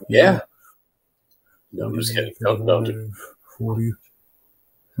 15, 20. Yeah. No, I'm just kidding. Don't. 40.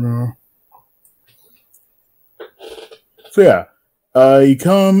 So yeah, you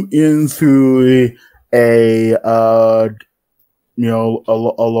come in through a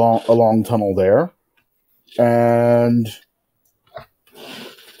long tunnel there, and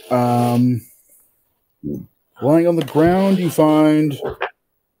lying on the ground you find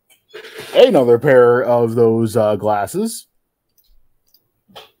another pair of those glasses.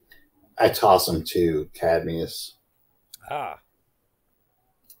 I toss them to Cadmius. Ah.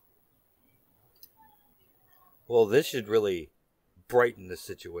 Well, this should really brighten the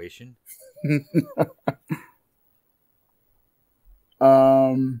situation.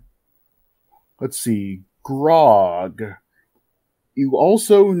 Let's see. Grog. You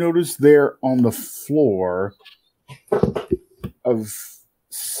also notice there on the floor of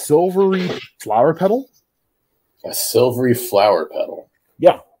silvery flower petal. A silvery flower petal.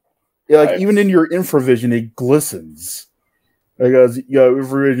 Yeah. Yeah, like even in your infravision, it glistens. Because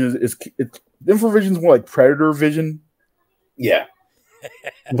infravision is infravision is more like predator vision. Yeah.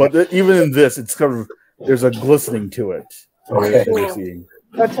 But even in this, it's kind of there's a glistening to it. Okay.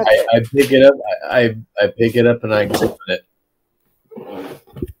 I pick it up. I pick it up and I examine it.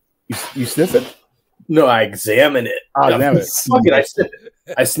 You sniff it? No, I examine it. Examine it. Fuck it, I sniff it.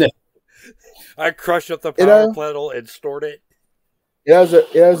 I sniff it. I crush up the power petal and snort it. It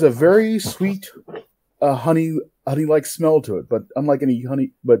has a very sweet honey-like smell to it, but unlike any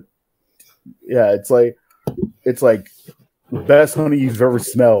honey, but yeah, it's like best honey you've ever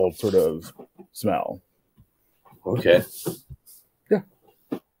smelled sort of smell. Okay. Yeah.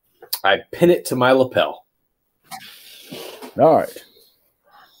 I pin it to my lapel. All right.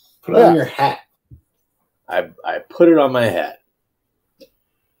 Put it on your hat. I put it on my hat.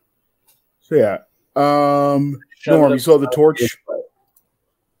 So yeah. Norm, you saw the torch?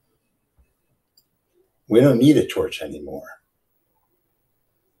 We don't need a torch anymore.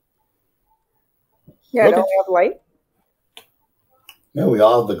 Yeah, Okay. don't we have light? No, we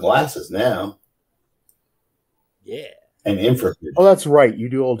all have the glasses now. Yeah. And infrared. Oh, that's right.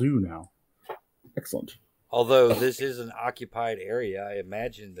 You all do now. Excellent. Although this is an occupied area, I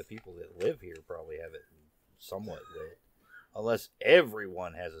imagine the people that live here probably have it somewhat lit. Unless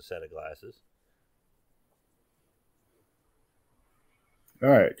everyone has a set of glasses. All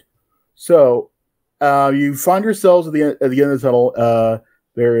right. So, you find yourselves at the end of the tunnel.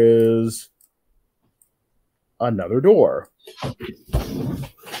 There is another door.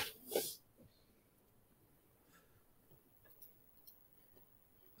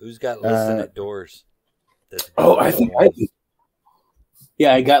 Who's got listen at doors? I think I do.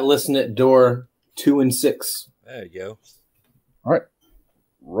 Yeah, I got listen at door 2 and 6. There you go. All right.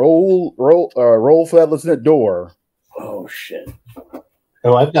 Roll for that listen at door. Oh shit!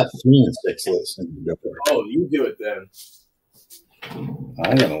 Oh, I've got 3 and 6 listening to the door. Oh, you do it then.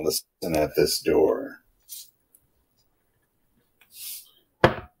 I'm going to listen at this door.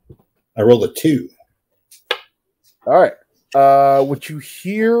 I rolled a 2. All right. What you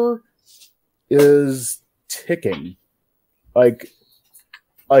hear is ticking, like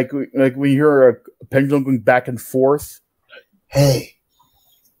when you hear a pendulum going back and forth. Hey,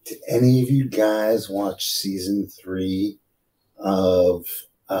 did any of you guys watch season 3 of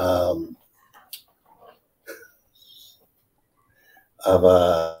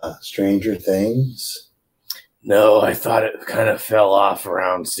Stranger Things? No, I thought it kind of fell off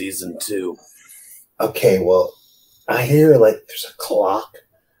around season 2. Okay, well, I hear like there's a clock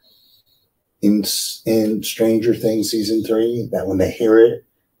in Stranger Things season 3 that when they hear it,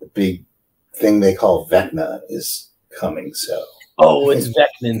 the big thing they call Vecna is coming. So, it's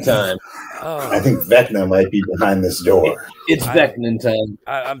Vecna time. I think Vecna might be behind this door. It's Vecna time.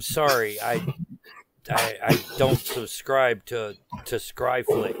 I'm sorry. I don't subscribe to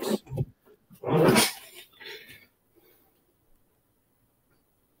Scryflix.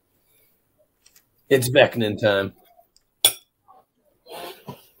 It's Vecna time.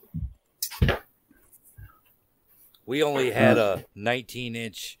 We only had a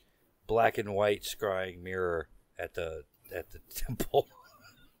 19-inch black and white scrying mirror at the temple.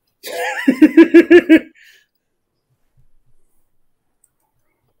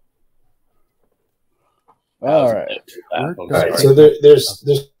 All right. All right. So there's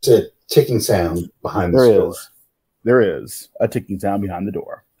a ticking sound behind this door. There is a ticking sound behind the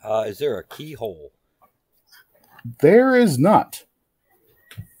door. Is there a keyhole? There is not.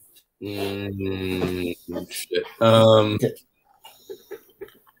 Shit.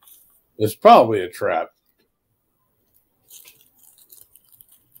 There's probably a trap.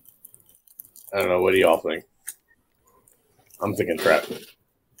 I don't know. What do y'all think? I'm thinking trap.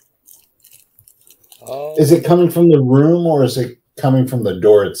 Is it coming from the room or is it coming from the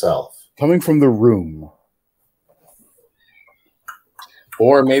door itself? Coming from the room.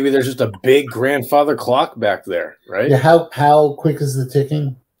 Or maybe there's just a big grandfather clock back there, right? Yeah. How quick is the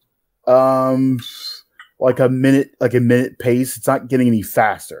ticking? Like a minute pace. It's not getting any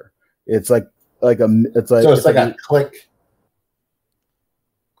faster. It's like So it's like a click.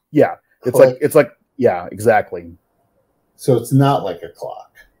 Yeah. It's like yeah, exactly. So it's not like a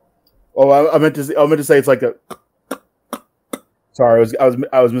clock. Oh, I meant to say it's like a. Sorry, I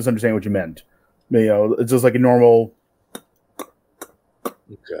was misunderstanding what you meant. You know, it's just like a normal.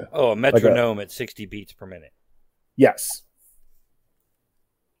 Okay. Oh, a metronome at 60 beats per minute. Yes.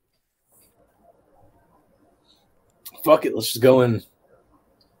 Fuck it. Let's just go in.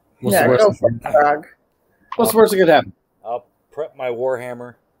 What's Yeah, the worst? go for it, dog. What's the worst that could happen? I'll prep my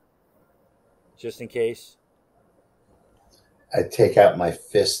warhammer just in case. I take out my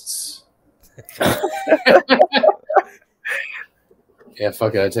fists. Yeah,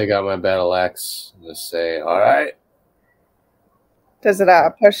 fuck it. I take out my battle axe and just say, all right. Does it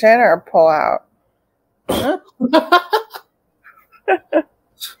push in or pull out?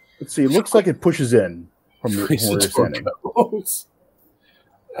 Let's see. It looks like it pushes in from where you're standing. All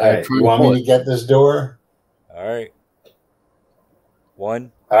right, you want me to get this door? All right.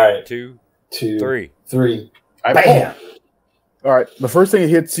 1, All right, 2, 2, 3. 3. I Bam! All right. The first thing that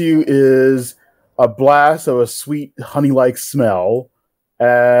hits you is a blast of a sweet honey-like smell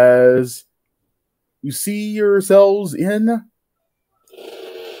as you see yourselves in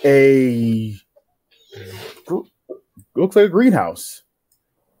looks like a greenhouse.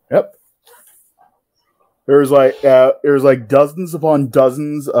 Yep. There's like dozens upon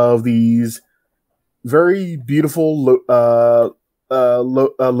dozens of these very beautiful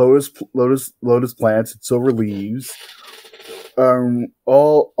lotus plants with silver leaves.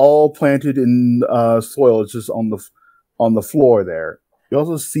 All planted in soil. It's just on the floor there. You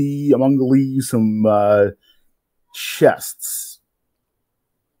also see among the leaves some chests.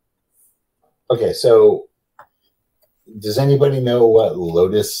 Okay, so does anybody know what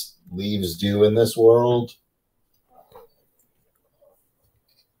lotus leaves do in this world?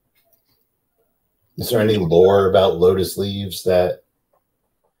 Is there any lore about lotus leaves that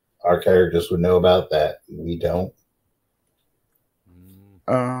our characters would know about that we don't?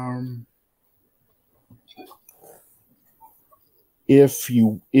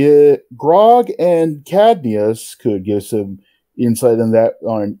 Grog and Cadmius could give some insight on that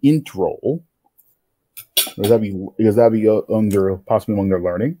on an int roll. Because that'd be possibly among their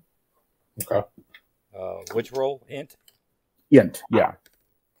learning. Okay. Which roll? Int? Int, yeah.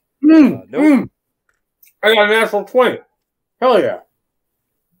 Nope. I got a natural 20. Hell yeah.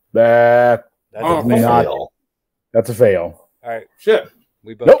 That's a not- fail. That's a fail. All right. Shit.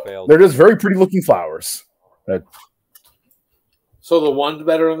 We both Nope, failed. they're just very pretty looking flowers. So the one's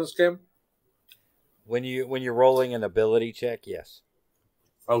better in this game? When you're rolling an ability check, yes.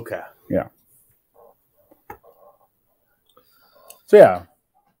 Okay. So yeah.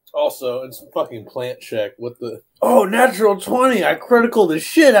 Also, it's a fucking plant check. What the? Oh, natural 20. I critical the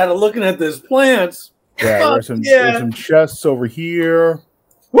shit out of looking at this plants. Yeah, Fuck there's yeah. some chests over here.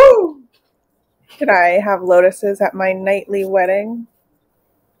 Woo! Could I have lotuses at my nightly wedding?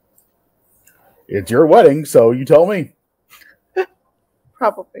 It's your wedding, so you tell me.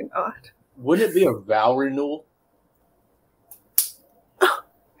 Probably not. Wouldn't it be a vow renewal?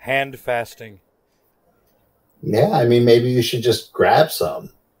 Hand fasting. Yeah, I mean, maybe you should just grab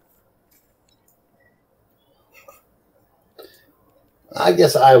some. I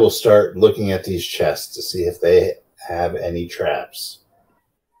guess I will start looking at these chests to see if they have any traps.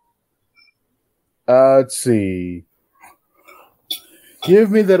 Let's see.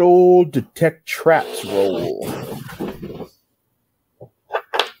 Give me that old detect traps roll.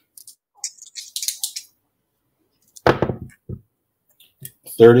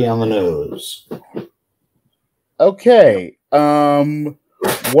 $30 on the nose. Okay.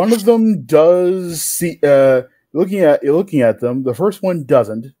 One of them does see. Looking at them, the first one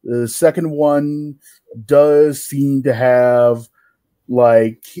doesn't. The second one does seem to have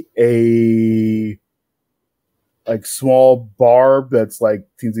like a small barb that's like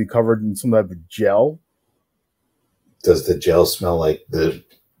seems to be covered in some type of gel. Does the gel smell like the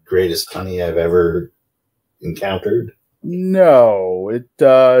greatest honey I've ever encountered? No, it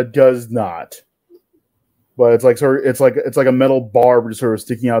does not. But it's like it's like a metal barb just sort of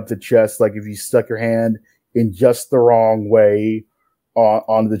sticking out the chest. Like if you stuck your hand in just the wrong way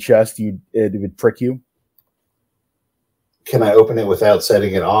on the chest, it would prick you. Can I open it without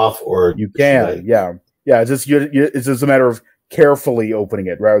setting it off, or You can, yeah. It's just a matter of carefully opening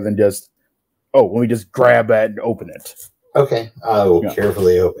it rather than just let me just grab that and open it. Okay, I will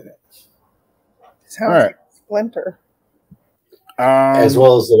carefully open it, Sounds All right. like a splinter. as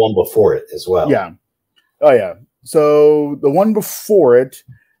well as the one before it as well. Yeah. Oh yeah. So the one before it,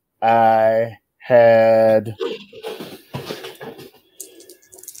 I had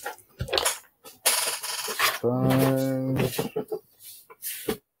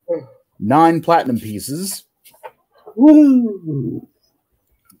 9 platinum pieces. Woo!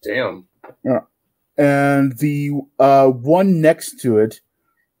 Damn. And the one next to it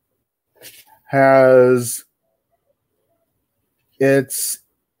has looks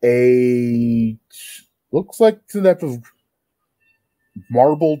like some type of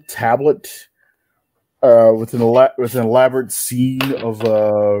marble tablet with an elaborate scene of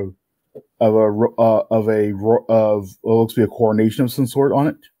what looks to be a coronation of some sort on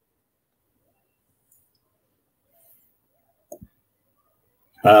it.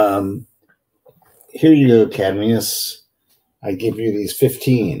 Here you go, Cadmius. I give you these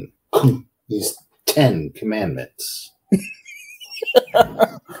 15, these 10 commandments.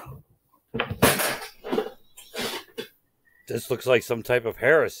 This looks like some type of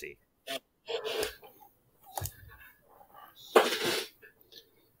heresy.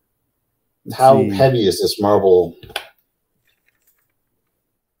 How heavy is this marble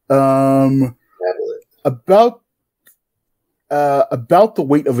tablet? About the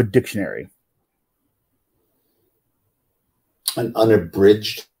weight of a dictionary. An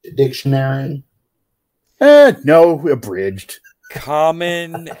unabridged dictionary? No, abridged.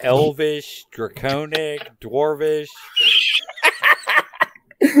 Common, Elvish, Draconic, Dwarvish.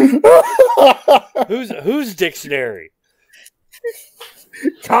 Whose dictionary?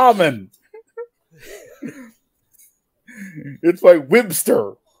 Common. It's like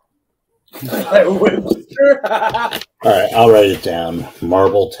Webster. Webster. All right, I'll write it down.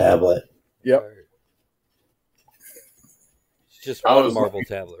 Marble tablet. Yep. It's just one marble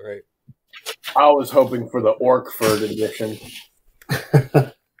tablet, right? I was hoping for the Orkford edition.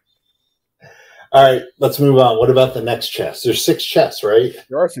 All right, let's move on. What about the next chest? There's 6 chests, right?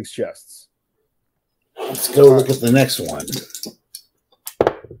 There are 6 chests. Let's go look at the next one.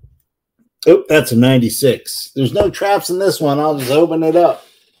 Oh, that's a 96. There's no traps in this one. I'll just open it up.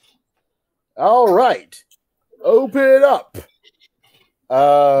 All right. Open it up.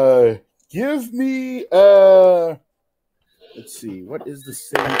 Give me let's see, what is the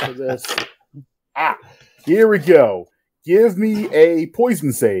save for this? Here we go. Give me a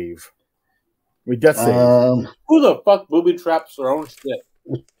poison save. Death save. Who the fuck booby traps their own shit?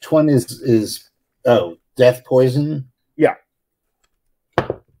 Which one is death poison? Yeah.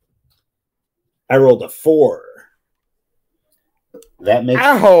 I rolled a 4. That makes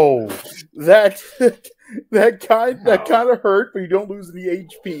Ow! That kind of hurt, but you don't lose any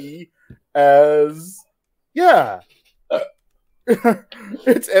HP.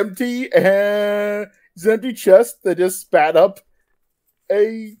 It's empty, and it's an empty chest that just spat up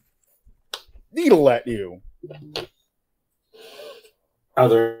a needle at you. Are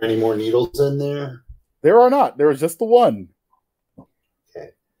there any more needles in there? There are not. There is just the one. Okay.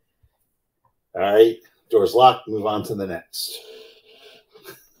 All right. Door's locked. Move on to the next.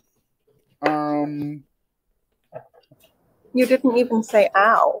 You didn't even say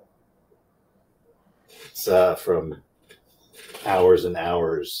ow. It's from hours and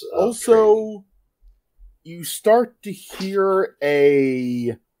hours. Also, you start to hear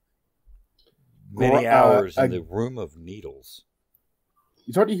Many hours in the room of needles.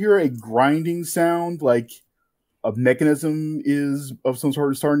 You start to hear a grinding sound, like a mechanism is of some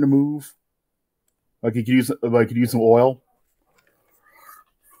sort starting to move. Like you could use some oil.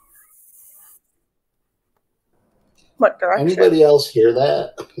 What direction? Anybody else hear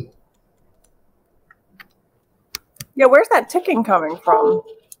that? Yeah, where's that ticking coming from?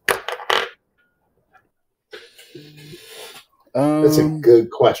 That's a good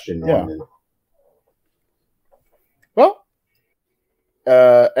question, Norman. Yeah. Well,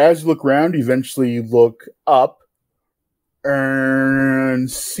 as you look around, you eventually look up and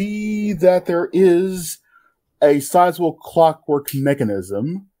see that there is a sizable clockwork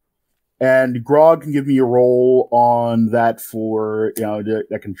mechanism. And Grog can give me a roll on that for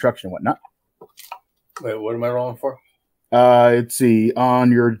the construction and whatnot. Wait, what am I rolling for? Let's see.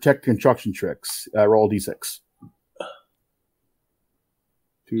 On your detect construction tricks, roll a d6.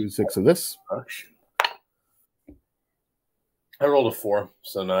 2d6 of this. I rolled a 4,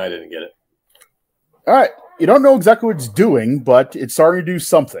 so no, I didn't get it. All right. You don't know exactly what it's doing, but it's starting to do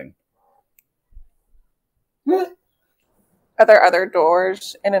something. Are there other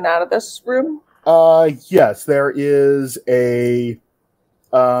doors in and out of this room? Yes, there is a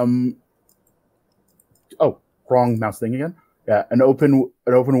wrong mouse thing again. Yeah, an open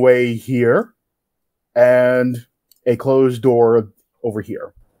way here and a closed door over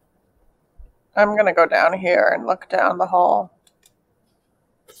here. I'm gonna go down here and look down the hall.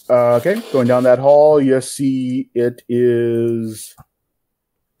 Okay, going down that hall, you see it is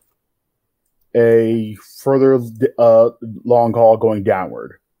a further long hall going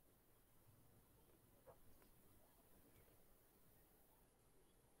downward.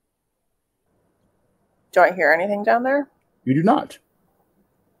 Do I hear anything down there? You do not.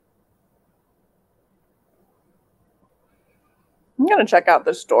 I'm gonna check out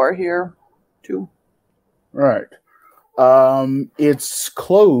this door here, too. All right. It's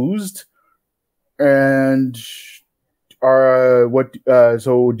closed, and what?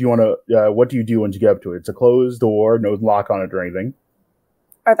 So, do you want to? What do you do once you get up to it? It's a closed door, no lock on it or anything.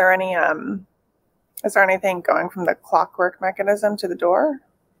 Are there any? Is there anything going from the clockwork mechanism to the door?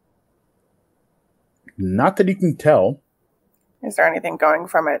 Not that you can tell. Is there anything going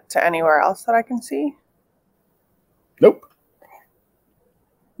from it to anywhere else that I can see? Nope.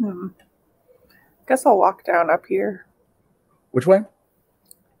 Guess I'll walk down up here. Which way?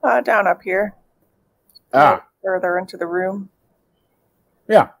 Down up here. Further into the room.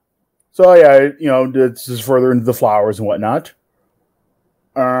 Yeah. So yeah, this is further into the flowers and whatnot.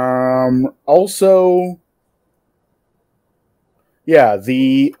 Also, yeah,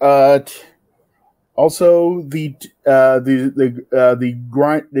 the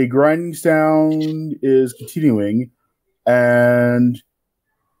grinding sound is continuing, and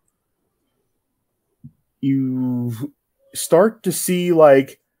you start to see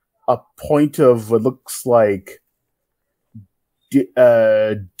like a point of what looks like dim,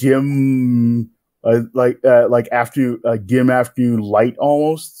 like dim afternoon light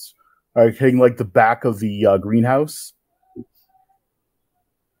almost, hitting like the back of the greenhouse.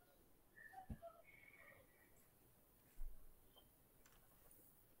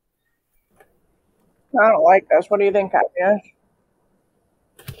 I don't like this. What do you think, Katya?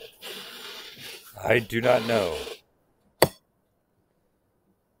 I do not know.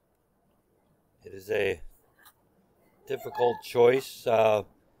 It is a difficult choice.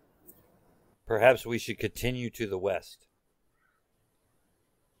 Perhaps we should continue to the west.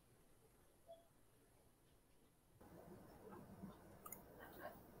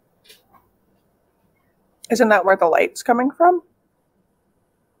 Isn't that where the light's coming from?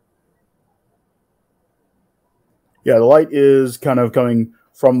 Yeah, the light is kind of coming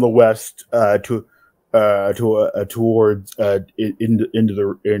from the west towards into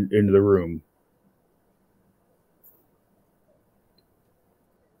the room.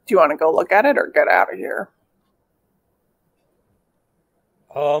 Do you want to go look at it or get out of here?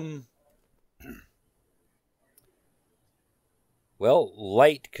 Well,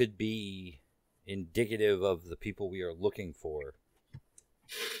 light could be indicative of the people we are looking for.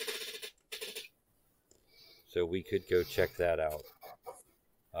 So we could go check that out.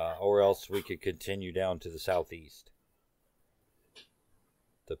 Or else we could continue down to the southeast.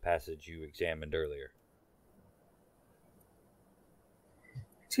 The passage you examined earlier.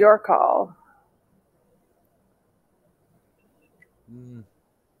 It's your call.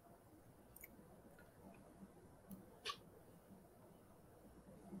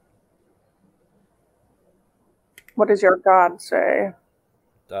 What does your god say?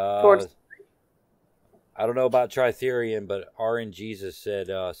 I don't know about Tritherian, but RNGesus said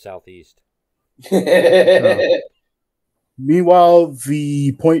southeast. Meanwhile,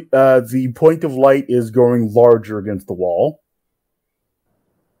 the point of light is growing larger against the wall.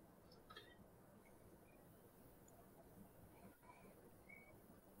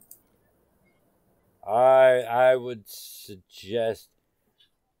 I would suggest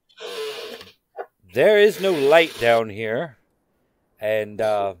there is no light down here, and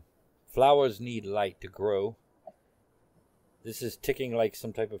flowers need light to grow. This is ticking like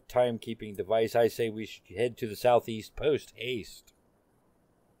some type of timekeeping device. I say we should head to the southeast post haste.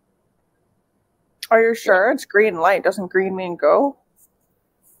 Are you sure? It's green light. Doesn't green mean go?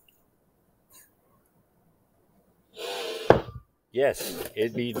 Yes,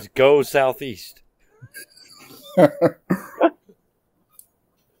 it means go southeast.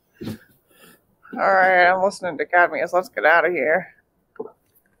 Alright, I'm listening to Cadmius. Let's get out of here.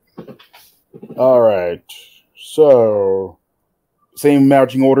 Alright. So, same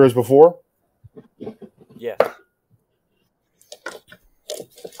marching order as before? Yes.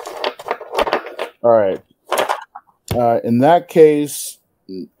 Alright. In that case,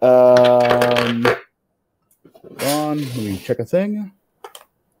 hold on, let me check a thing.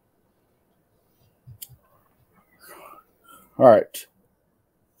 Alright.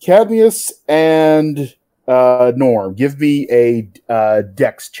 Cadmius and Norm, give me a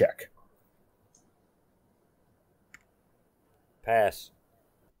dex check. Pass.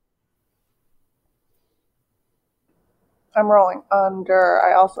 I'm rolling under.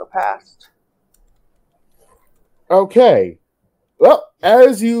 I also passed. Okay. Well,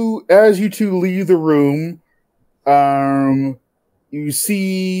 as you two leave the room, you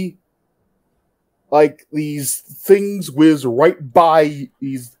see like these things whiz right by you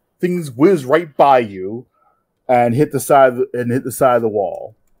and hit the side of the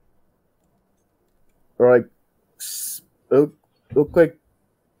wall. Or like they look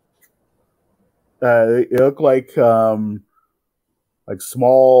like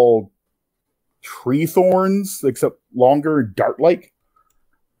small tree thorns, except longer, dart-like.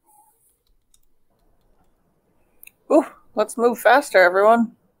 Ooh, let's move faster,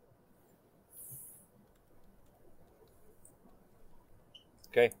 everyone.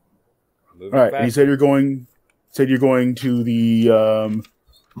 Okay. Moving All right. fast. And you said you're going to the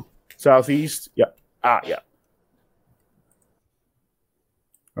southeast. Yeah. Yeah.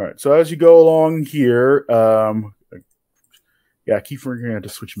 All right. So as you go along here, yeah, keep forgetting to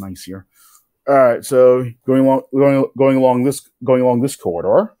switch mice here. All right. So going along this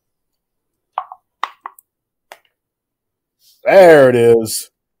corridor. There it is.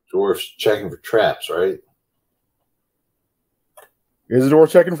 Dwarf's checking for traps, right? Is the door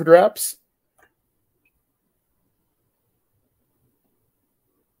checking for traps?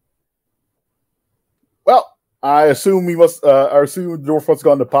 Well, I assume we must. I assume the dwarf must have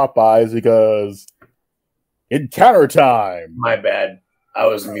gone to Popeyes because encounter time. My bad. I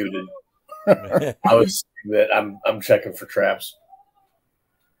was muted. I was saying that I'm checking for traps.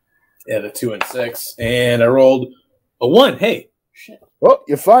 Yeah, the 2 and 6, and I rolled a 1. Hey, shit. Well,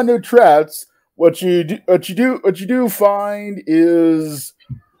 you find no traps. What you do find is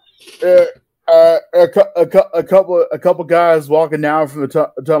a couple guys walking down from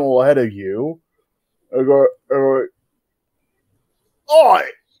the tunnel ahead of you. Oi!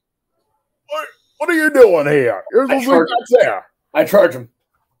 What are you doing here? You're supposed to be back there. I charge him.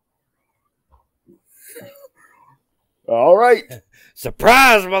 All right.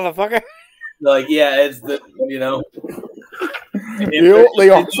 Surprise, motherfucker! Like, yeah, it's the They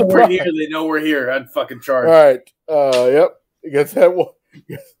are we're here. They know we're here. I'd fucking charge. All right. Yep. I guess that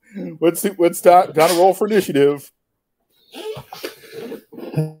What's time to roll for initiative?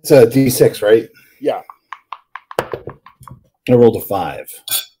 It's a D6, right? Yeah. I rolled a 5.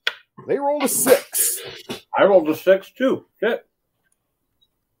 They rolled a 6. I rolled a 6 too. Shit.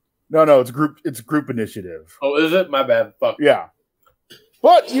 No, it's group initiative. Oh, is it? My bad. Fuck. Yeah.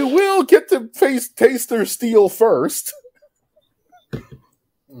 But you will get to taste their steel first.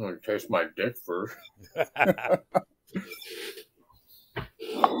 I'm gonna taste my dick first.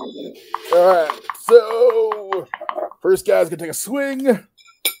 Alright, so first guy's gonna take a swing.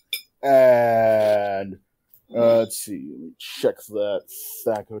 And let's see, let me check that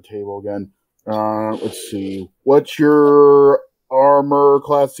Thaco table again. Let's see. What's your armor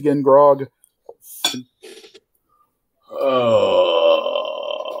class again, Grog?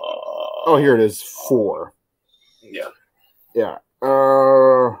 Oh, here it is. 4. Yeah.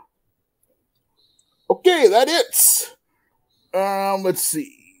 Okay, that hits. Let's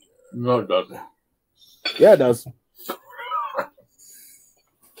see. No, it doesn't. Yeah, it does.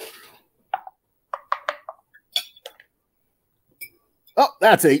 Oh,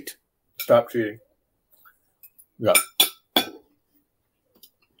 that's 8. Stop cheating. Yeah.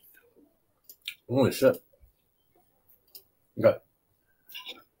 Holy shit. Okay.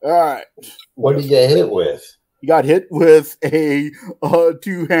 All right. What did you get hit with? You got hit with a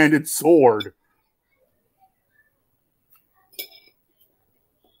two-handed sword.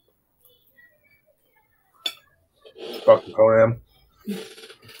 Fucking Conan.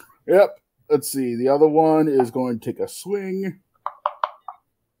 Yep. Let's see. The other one is going to take a swing.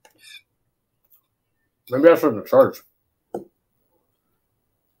 Maybe I shouldn't charge.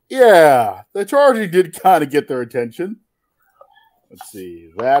 Yeah, the charging did kind of get their attention. Let's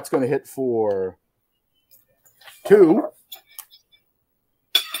see. That's going to hit for 2.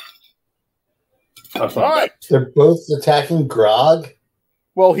 That's All not right. They're both attacking Grog?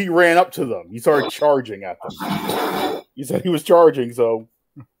 Well, he ran up to them. He started charging at them. He said he was charging, so.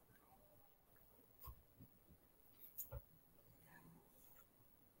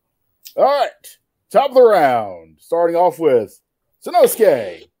 All right. Top of the round. Starting off with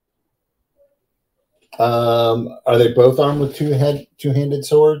Sanosuke. Are they both armed with two-handed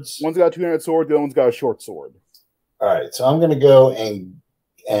swords? One's got a two-handed sword, the other one's got a short sword. All right, so I'm going to go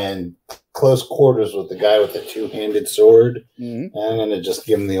and close quarters with the guy with the two-handed sword. Mm-hmm. I'm going to just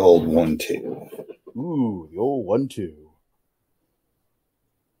give him the old 1-2. Ooh, the old 1-2.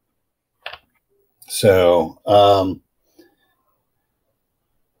 So,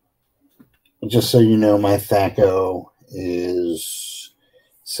 just so you know, my Thaco is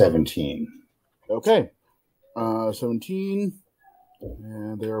 17. Okay. 17.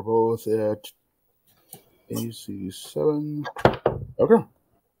 And they are both at AC 7. Okay.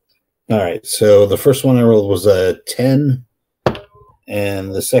 All right, so the first one I rolled was a 10,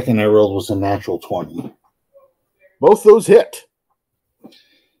 and the second I rolled was a natural 20. Both those hit.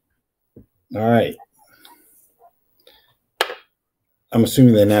 All right. I'm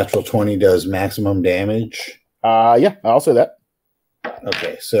assuming the natural 20 does maximum damage. Yeah, I'll say that.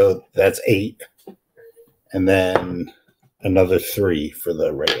 Okay, so that's 8. And then another 3 for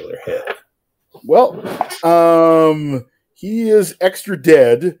the regular hit. Well, he is extra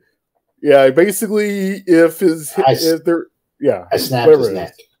dead. Yeah, basically, if they're I snapped his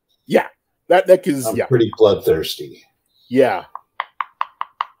neck. Yeah, that neck is I'm pretty bloodthirsty. Yeah.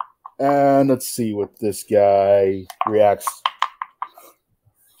 And let's see what this guy reacts.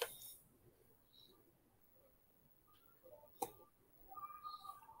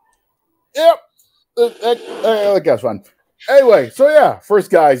 Yep. That guy's fun. Anyway, so yeah, first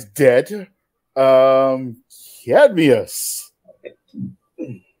guy's dead. Cadmius.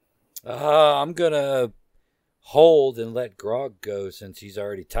 I'm gonna hold and let Grog go since he's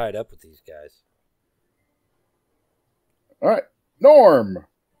already tied up with these guys. All right, Norm.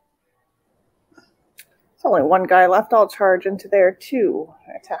 There's only one guy left. I'll charge into there too.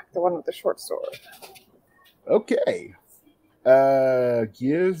 I attack the one with the short sword. Okay.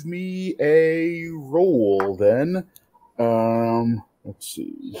 Give me a roll then. Let's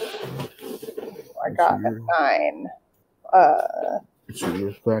see. I got a 9. So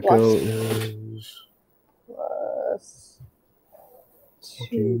your Thaco is Plus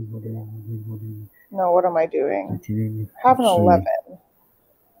 2. No, what am I doing? I have an 11.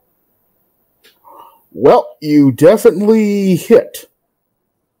 Well, you definitely hit.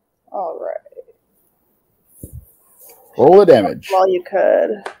 All right. Roll the damage. Well, you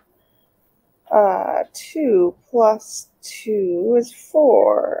could. 2 plus 2 is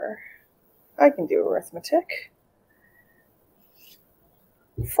 4. I can do arithmetic.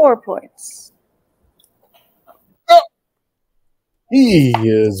 4 points. He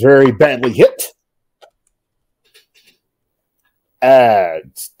is very badly hit.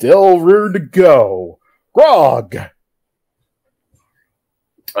 And still ready to go. Grog.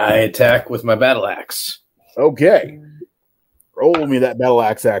 I attack with my battle axe. Okay. Roll me that battle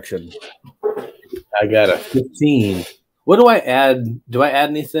axe action. I got a 15. What do I add? Do I add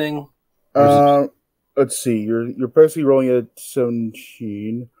anything? Let's see. You're basically rolling at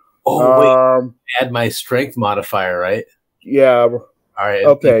 17. Oh, wait. Add my strength modifier, right? Yeah. All right.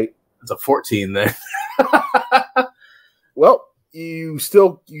 Okay. It's a 14 then. Well, you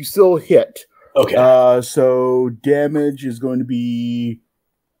still hit. Okay. So damage is going to be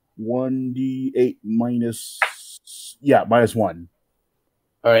 1d8 minus -1.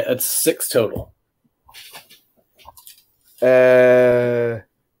 All right, that's 6 total. Yeah,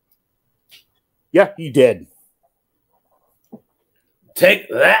 he did. Take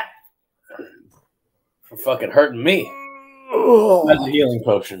that for fucking hurting me. That's a healing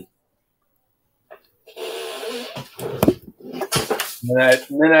potion.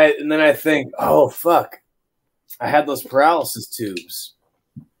 And then I think, oh fuck, I had those paralysis tubes.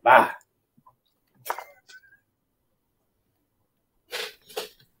 Ah.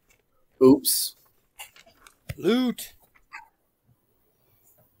 Oops. Loot.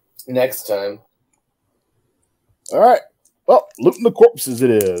 Next time. All right. Well, looting the corpses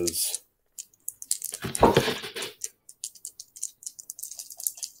it is.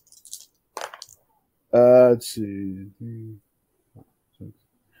 Let's see.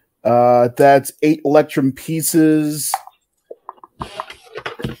 That's 8 electrum pieces.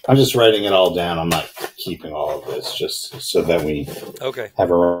 I'm just writing it all down. I'm not keeping all of this, just so that we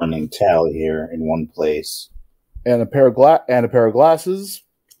have a running tally here in one place. And a pair of glasses.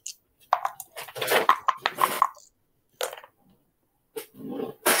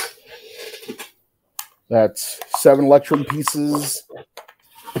 That's 7 electrum pieces.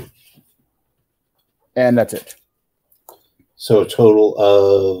 And that's it. So a total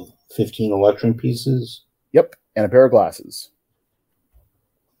of 15 electrum pieces? Yep, and a pair of glasses.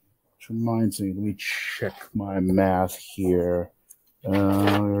 Which reminds me, let me check my math here.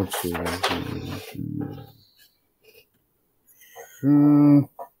 Let's see.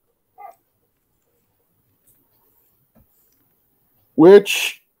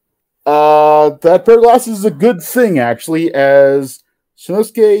 Which, that pair of glasses is a good thing, actually, as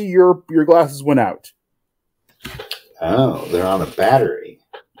Shinosuke, your glasses went out. Oh, they're on a battery.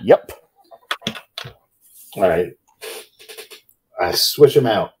 Yep. All right. I switch them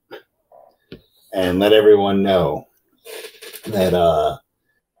out and let everyone know that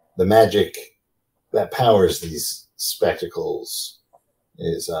the magic that powers these spectacles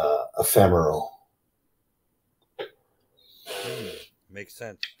is ephemeral. Makes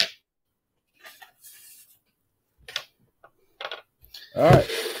sense. All right.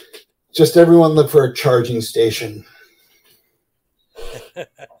 Just everyone look for a charging station.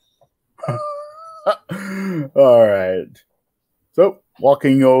 All right. So,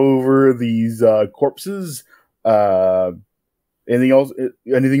 walking over these corpses. Anything else?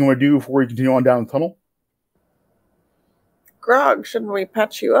 Anything you want to do before we continue on down the tunnel? Grog, shouldn't we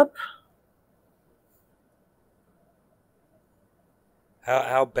patch you up?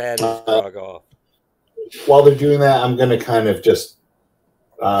 How bad is Grog off? While they're doing that, I'm going to kind of just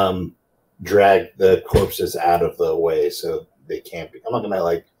drag the corpses out of the way so they can't be. I'm not going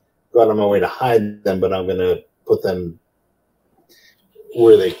to go out of my way to hide them, but I'm going to put them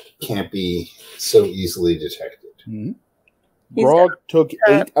where they can't be so easily detected. Mm-hmm. Grog took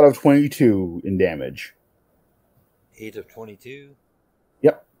 8 out of 22 in damage. 8 of 22?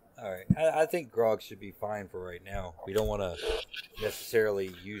 Yep. All right. I think Grog should be fine for right now. We don't want to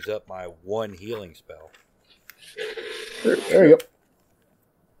necessarily use up my 1 healing spell. There you go.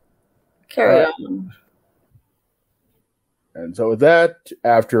 Carry on. And so with that,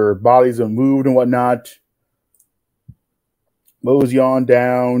 after bodies have moved and whatnot, mosey on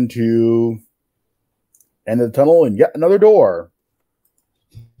down to end of the tunnel and yet another door.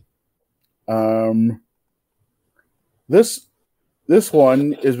 This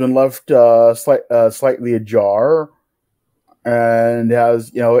one has been left slightly ajar, and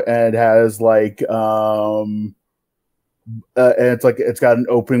has and it's got an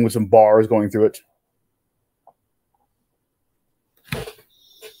opening with some bars going through it.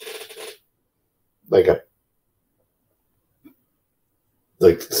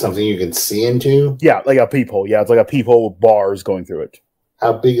 Like something you can see into? Yeah, like a peephole. Yeah, it's like a peephole with bars going through it.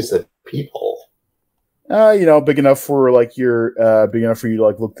 How big is the peephole? Big enough for big enough for you to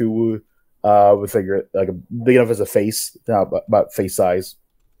look through with big enough as a face, about face size.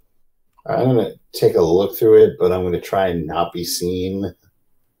 I'm going to take a look through it, but I'm going to try and not be seen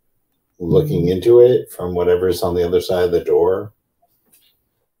looking into it from whatever's on the other side of the door.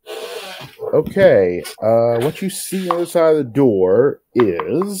 Okay. What you see on the other side of the door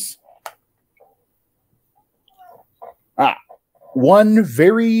is one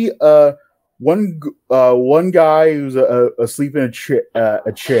guy who's asleep in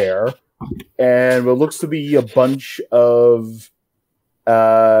a chair, and what looks to be a bunch of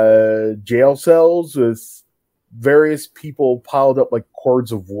jail cells with various people piled up like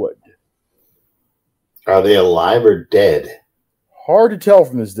cords of wood. Are they alive or dead? Hard to tell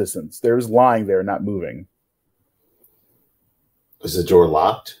from this distance. They're just lying there, not moving. Is the door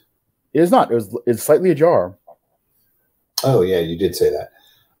locked? It is not. It's slightly ajar. Oh, yeah, you did say that.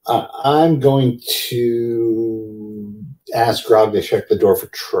 I'm going to ask Grog to check the door for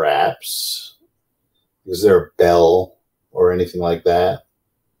traps. Is there a bell or anything like that?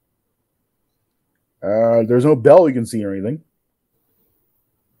 There's no bell you can see or anything.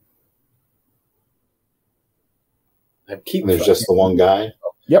 There's just the one guy?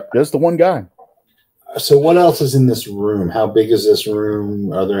 Yep, just the one guy. So what else is in this room? How big is this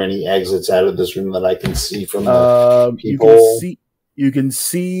room? Are there any exits out of this room that I can see from the people? You can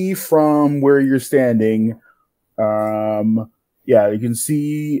see from where you're standing. You can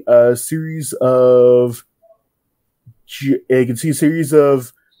see a series of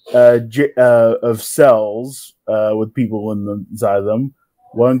cells with people inside of them.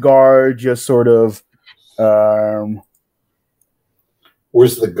 One guard just sort of.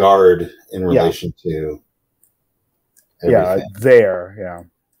 Where's the guard in relation to everything? Yeah, there. Yeah.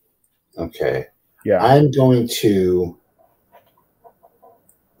 Okay. Yeah. I'm going to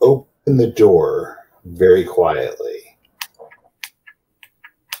open the door very quietly.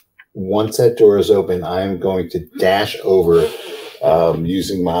 Once that door is open, I'm going to dash over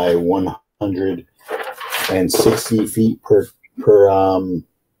using my 160 feet per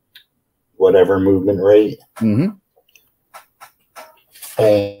whatever movement rate. Mm-hmm.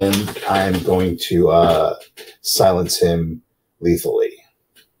 And I'm going to silence him lethally.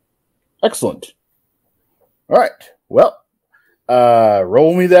 Excellent. All right. Well,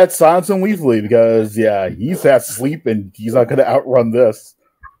 roll me that silence him lethally because, he's fast asleep and he's not going to outrun this.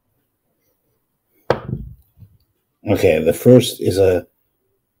 Okay, the first is a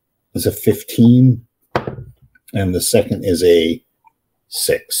 15, and the second is a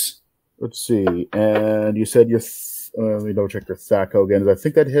 6. Let's see. And you said let me double check your THACO again. I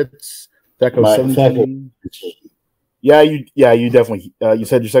think that hits THACO 17. Yeah, you definitely. You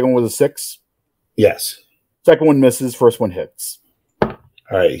said your second one was a 6? Yes. Second one misses. First one hits. All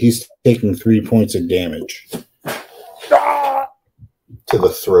right, he's taking 3 points of damage to the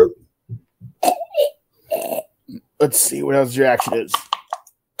throat. Let's see what else your action is.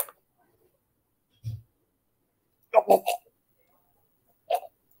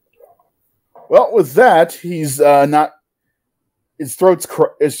 Well, with that, he's not. His larynx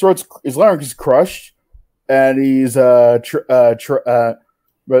is crushed, and he's but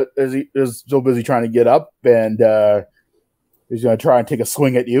he's so busy trying to get up, and he's going to try and take a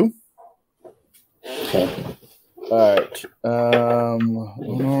swing at you. Okay. All right.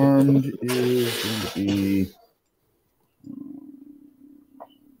 Unarmed is going to be.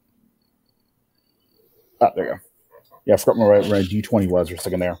 There you go. Yeah, I forgot where my D20 was for a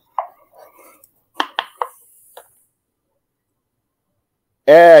second there.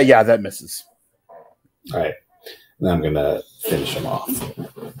 Yeah, that misses. All right. Now I'm going to finish him off.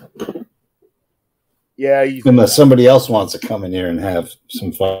 Yeah. Unless somebody else wants to come in here and have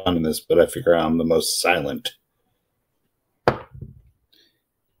some fun in this, but I figure I'm the most silent. Well,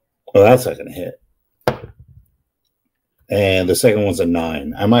 that's not going to hit. And the second one's a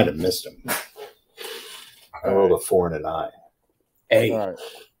 9. I might have missed him. I rolled a 4 and a 9. Hey, All right.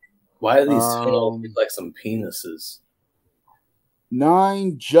 why are these tunnels look like some penises?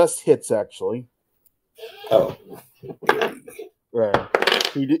 9 just hits, actually. Oh. Right.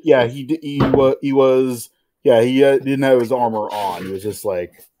 He didn't have his armor on. He was just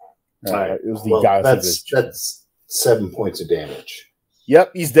like, it was the guy. That's 7 points of damage.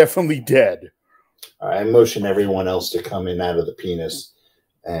 Yep, he's definitely dead. I motion everyone else to come in out of the penis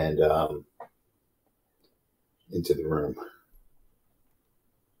and into the room.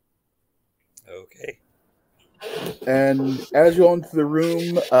 Okay. And as you go into the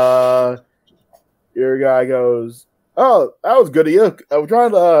room, your guy goes, "Oh, that was good of you. I'm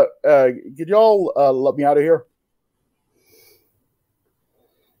trying to. Could y'all let me out of here?"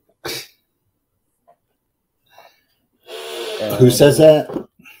 Who says that?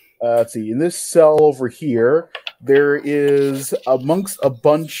 Let's see. In this cell over here, there is amongst a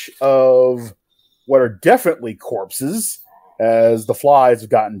bunch of what are definitely corpses, as the flies have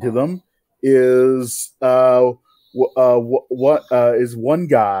gotten to them, is one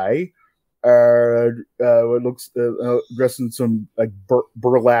guy what looks dressed in some like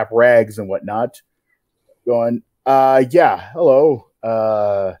burlap rags and whatnot, going, hello,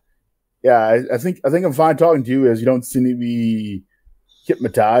 I think I'm fine talking to you, as you don't seem to be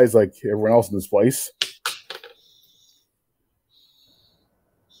hypnotized like everyone else in this place.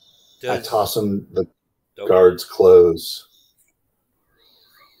 I toss him the guard's clothes.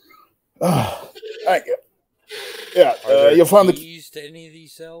 Thank you. Yeah, Are there you'll find the keys to any of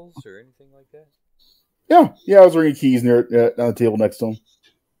these cells or anything like that? Yeah, I was ringing keys near on the table next to him.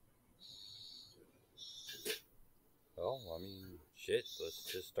 Well, I mean, shit. Let's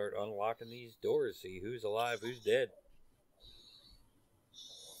just start unlocking these doors. See who's alive, who's dead.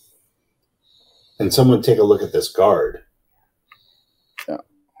 And someone take a look at this guard. Yeah.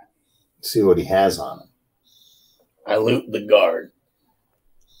 See what he has on him. I loot the guard.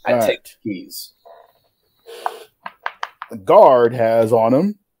 I All take right. the keys. The guard has on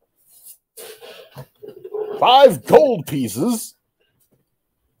him 5 gold pieces.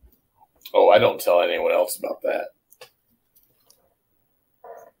 Oh, I don't tell anyone else about that.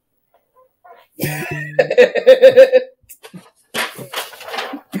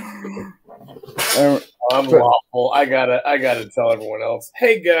 I'm lawful. I gotta tell everyone else.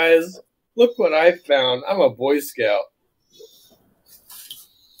 Hey guys, look what I found. I'm a Boy Scout.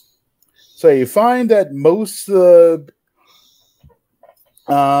 So you find that most besides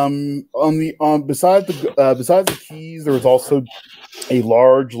the keys, there was also a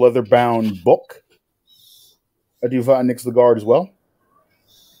large leather-bound book that you find next to the guard as well.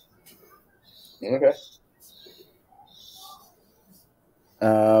 Okay.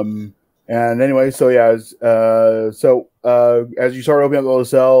 And anyway, so yeah, as you start opening up all the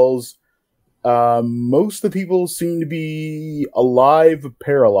cells, most of the people seem to be alive,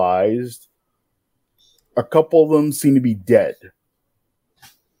 paralyzed. A couple of them seem to be dead.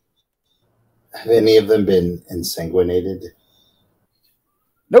 Have any of them been insanguinated?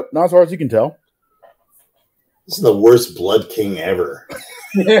 Nope, not as far as you can tell. This is the worst Blood King ever.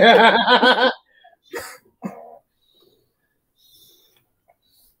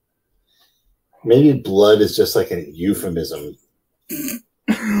 Maybe blood is just like a euphemism.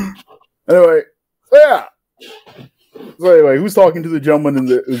 Anyway, yeah. So anyway, who's talking to the gentleman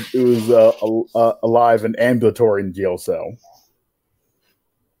who was alive and ambulatory in jail cell?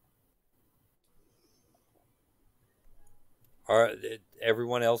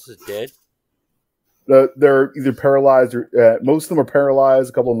 Everyone else is dead? They're either paralyzed or most of them are paralyzed.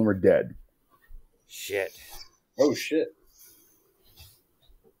 A couple of them are dead. Shit. Oh shit.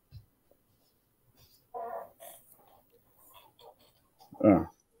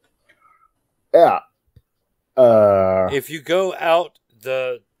 Yeah. If you go out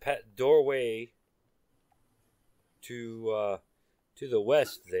the doorway to the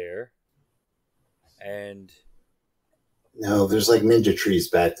west there, and No, there's like ninja trees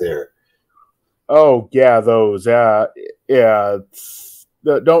back there. Oh yeah, those. Yeah.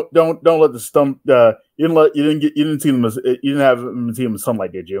 Don't let the stump. You didn't see them. You didn't have them see them in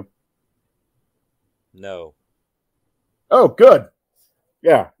sunlight, did you? No. Oh, good.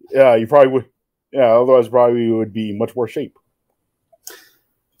 Yeah. You probably would. Yeah. Otherwise, probably would be much worse shape.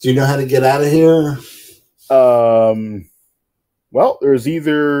 Do you know how to get out of here? Well, there's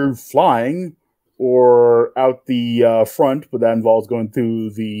either flying or out the front, but that involves going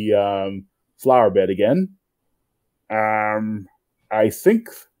through the flower bed again. I think.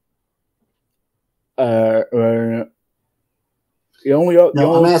 I'm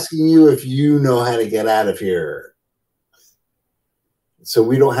asking you if you know how to get out of here, so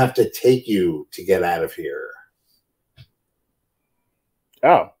we don't have to take you to get out of here.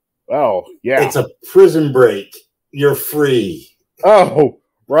 Oh, well, yeah. It's a prison break. You're free. Oh,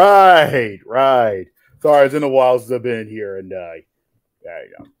 right. Sorry, it's been a while since I've been here, and yeah,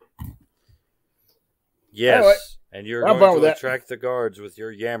 you know. Yes, anyway, and you're going to attract the guards with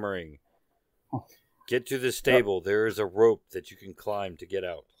your yammering. Get to the stable. Yep. There is a rope that you can climb to get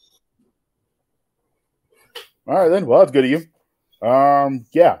out. All right, then. Well, that's good of you.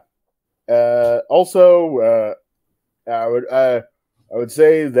 Yeah. Also, I would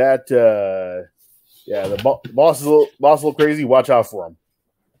say that the boss is a little crazy. Watch out for him.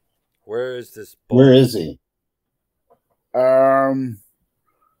 Where is this boss? Where is he?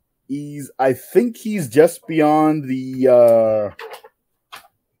 I think he's just beyond the.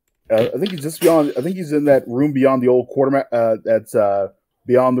 I think he's just beyond. I think he's in that room beyond the old quartermaster. That's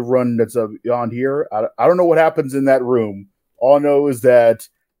beyond the run that's beyond here. I don't know what happens in that room. All I know is that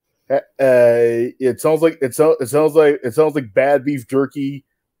it sounds like bad beef jerky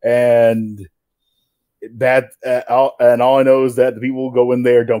and bad. And all I know is that the people who go in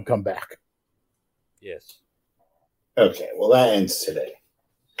there don't come back. Yes. Okay, well that ends today.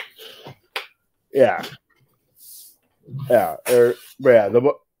 Yeah. Nursing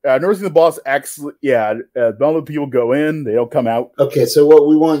the boss actually. Yeah, none of the people go in; they don't come out. Okay, so what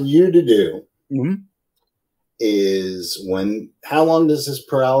we want you to do Mm-hmm. is how long does this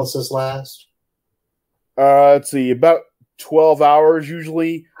paralysis last? Let's see, about 12 hours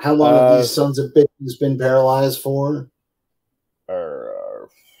usually. How long have these sons of bitches been paralyzed for?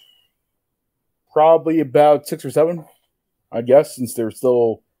 Probably about 6 or 7, I guess, since they're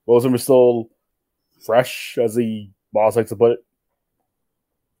still, most of them are still fresh, as the boss likes to put it.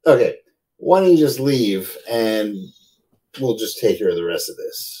 Okay, why don't you just leave and we'll just take care of the rest of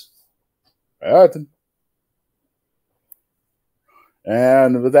this. All right, then.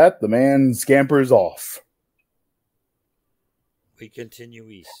 And with that, the man scampers off. We continue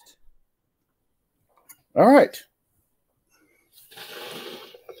east. All right.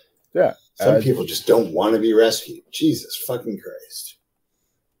 Yeah. Some people just don't want to be rescued. Jesus fucking Christ.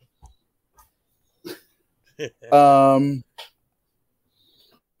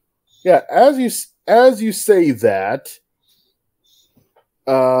 Yeah, as you say that,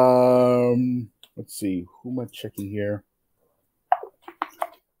 let's see, who am I checking here?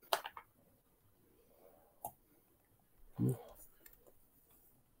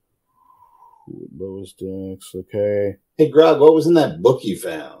 Lowest decks, okay. Hey, Grog, what was in that book you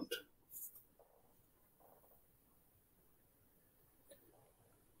found?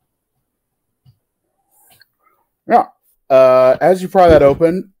 Yeah. As you pry that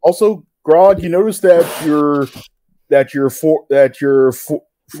open, also, Grog, you notice that four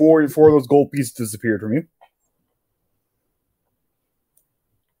of those gold pieces disappeared from you.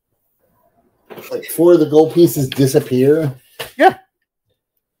 Like 4 of the gold pieces disappear? Yeah.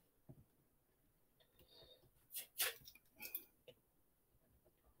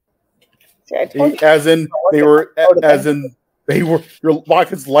 See, I told you. Your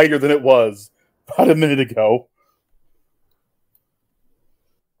lock is lighter than it was about a minute ago.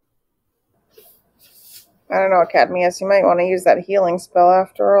 I don't know, Cadmius. You might want to use that healing spell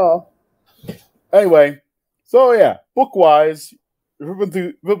after all. Anyway, so yeah, book-wise, we've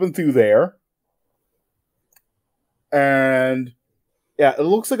been through there. And yeah, it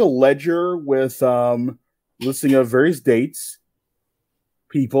looks like a ledger with listing of various dates,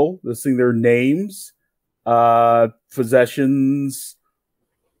 people, listing their names, possessions,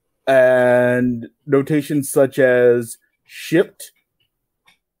 and notations such as shipped,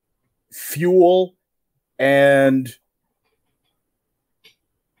 fuel, and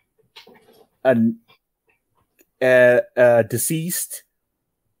deceased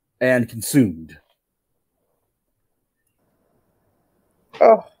and consumed.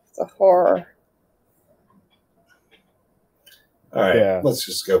 Oh, it's a horror. All right, Yeah. Let's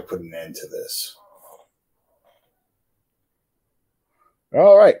just go put an end to this.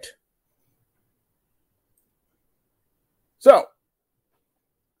 All right. So,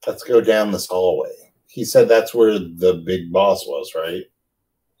 let's go down this hallway. He said that's where the big boss was, right?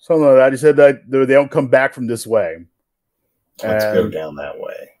 Something like that. He said that they don't come back from this way. Let's go down that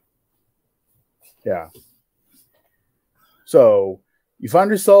way. Yeah. So, you find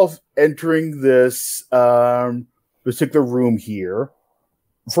yourself entering this particular room here.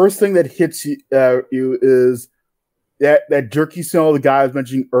 First thing that hits you is that jerky smell the guy was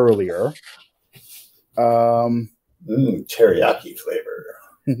mentioning earlier. Teriyaki flavor.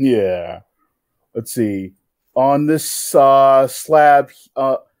 Yeah. Let's see. On this slab,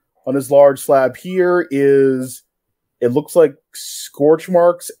 on this large slab here it looks like scorch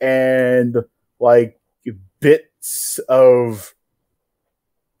marks and like bits of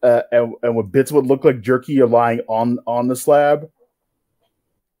and what bits would look like jerky are lying on the slab.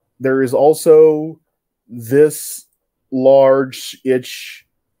 There is also this large itch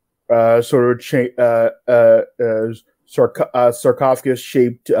sort of sarcophagus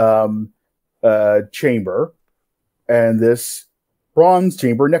shaped chamber, and this bronze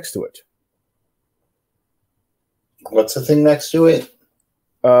chamber next to it. What's the thing next to it?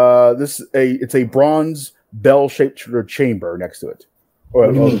 It's a bronze bell shaped sort of chamber next to it.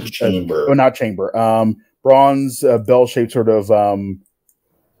 What do you mean chamber? Not chamber. Bronze bell shaped sort of. I'm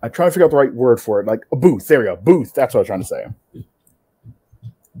trying to figure out the right word for it. Like a booth. There we go. Booth. That's what I was trying to say.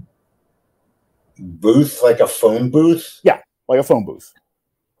 Booth, like a phone booth? Yeah, like a phone booth.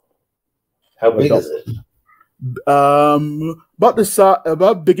 How big is it? About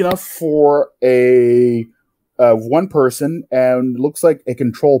big enough for a one person, and looks like a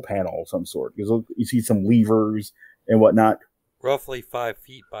control panel of some sort. You see some levers and whatnot. Roughly 5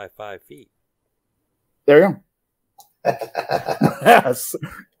 feet by 5 feet. There you go. Yes,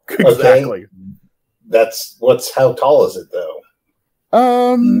 exactly. How tall is it though?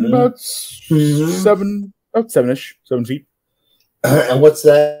 About 7-ish, 7 feet. And what's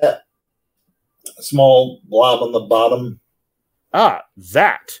that small blob on the bottom?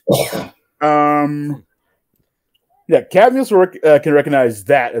 That. Yeah, Cadmius can recognize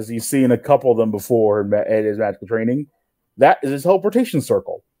that, as he's seen a couple of them before at his magical training. That is his teleportation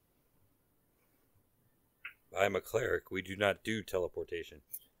circle. I'm a cleric. We do not do teleportation.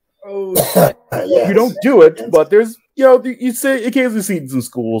 Oh, Yes. you don't do it, but there's, you say occasionally see some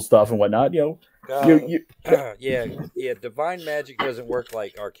school stuff and whatnot. Yeah. Divine magic doesn't work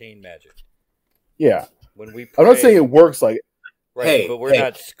like arcane magic. Yeah, When we I'm not saying it works like. right, Hey, but we're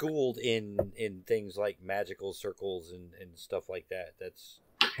not schooled in things like magical circles and stuff like that. That's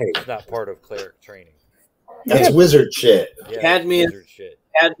not part of cleric training. That's wizard shit. Yeah, Cadmius. wizard shit.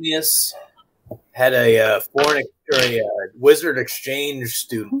 Cadmius had a wizard exchange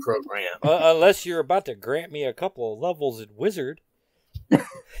student program. Unless you're about to grant me a couple of levels in wizard.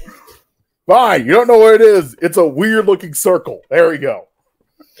 Fine, you don't know what it is. It's a weird looking circle. There we go.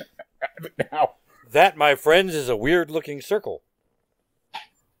 Now, That, my friends, is a weird looking circle.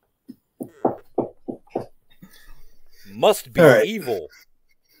 Must be All right. evil.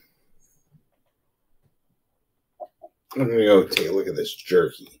 I'm gonna go take a look at this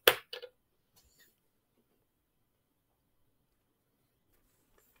jerky.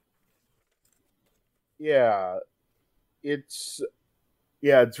 yeah, it's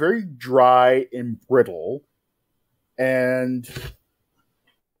very dry and brittle, and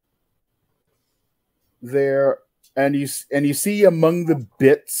you see among the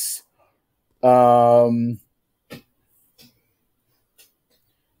bits, some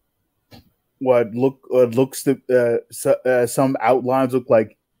outlines look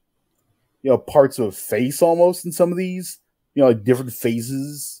like parts of a face almost in some of these, like different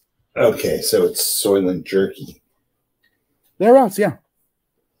faces. Okay, so it's Soylent jerky. Thereabouts, yeah.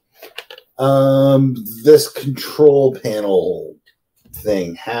 This control panel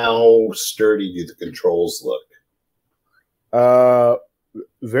thing, how sturdy do the controls look?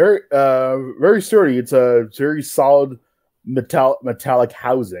 Very sturdy. It's a very solid metallic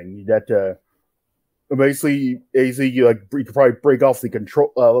housing that basically you could probably break off the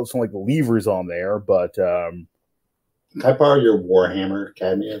control some like the levers on there, but Can I borrow your Warhammer,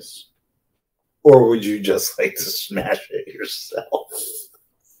 Cadmius? Or would you just like to smash it yourself?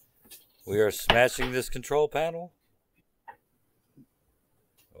 We are smashing this control panel?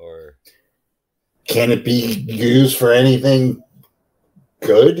 Or Can it be used for anything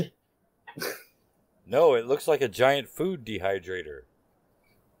good? no, it looks like a giant food dehydrator.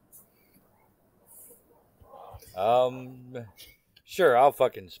 Sure, I'll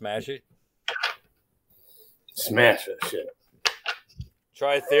fucking smash it. Smash that shit.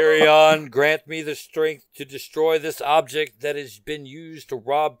 Tritherion, grant me the strength to destroy this object that has been used to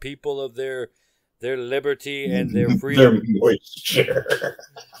rob people of their liberty and their freedom. Their moisture.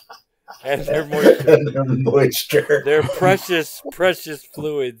 And their moisture. And their moisture. Their precious, precious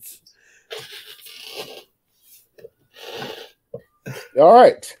fluids. all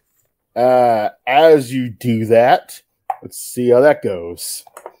right. As you do that, let's see how that goes.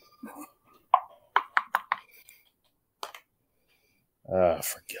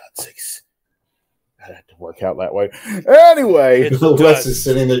 For God's sakes. I had to work out that way. Anyway. It's Wes is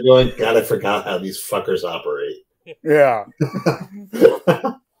sitting there going, God, I forgot how these fuckers operate. Yeah.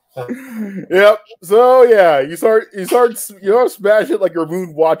 Yep. So yeah, you start smash it like a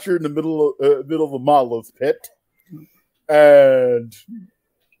moon watcher in the middle of the monolith pit. And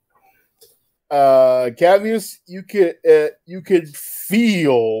Cadmius, you could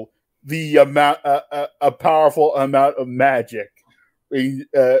feel the amount a powerful amount of magic being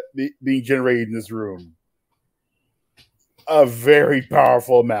generated in this room. A very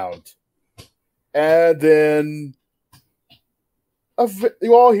powerful amount. And then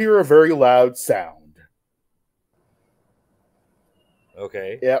you all hear a very loud sound.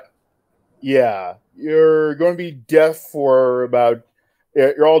 Okay. Yep. Yeah. You're going to be deaf for about...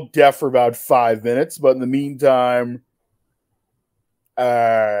 You're all deaf for about 5 minutes, but in the meantime...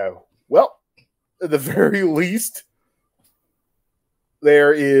 well, at the very least,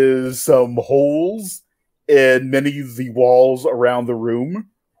 there is some holes in many of the walls around the room,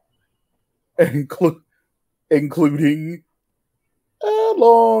 including a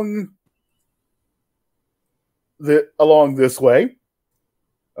long along this way.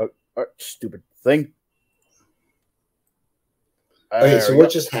 Stupid thing. Okay, so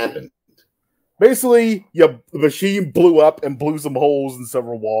what just happened? Basically, the machine blew up and blew some holes in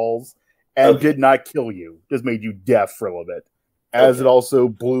several walls and did not kill you. Just made you deaf for a little bit. As it also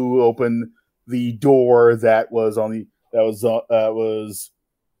blew open the door that was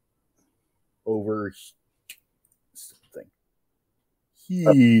over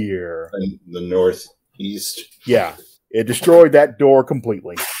here. In the northeast. Yeah. It destroyed that door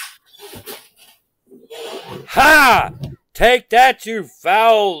completely. Ha! Take that, you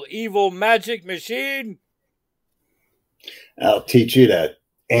foul, evil magic machine! I'll teach you to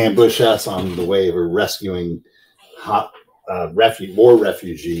ambush us on the way of rescuing more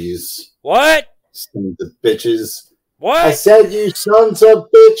refugees. What? Sons of bitches. What? I said you sons of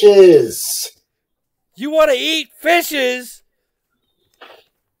bitches! You want to eat fishes?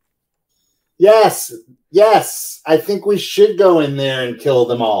 Yes, I think we should go in there and kill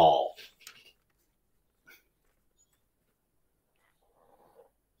them all.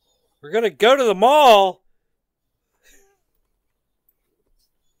 We're going to go to the mall?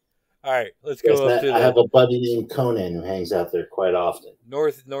 All right, let's go up to I have a buddy named Conan who hangs out there quite often.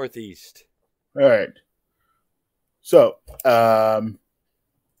 northeast. All right. So, you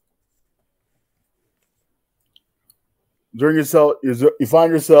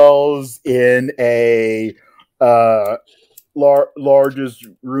find yourselves in a largest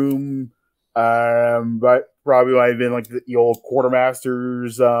room. But probably might have been like the old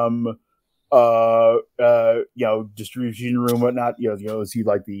quartermaster's, distribution room, whatnot. See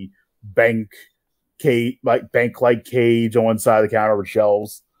like the bank cage, like bank-like cage on one side of the counter with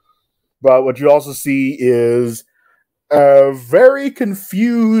shelves. But what you also see is a very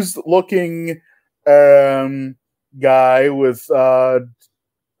confused looking guy with long,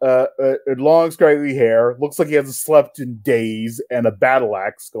 scraggly hair. Looks like he hasn't slept in days, and a battle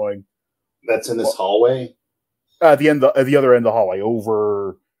axe going. That's in this hallway? At the other end of the hallway,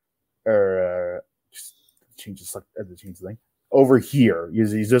 over. Change the thing. Over here.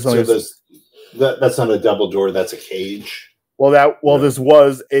 He's just on that's not a double door. That's a cage. This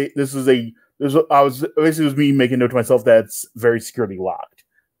was me making note to myself that it's very securely locked,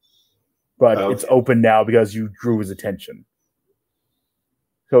 but it's open now because you drew his attention.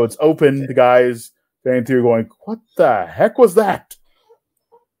 So it's open. Okay. The guy's going through, going, "What the heck was that?"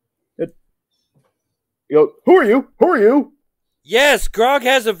 Who are you? Who are you? Yes, Grog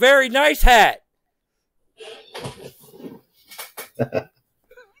has a very nice hat.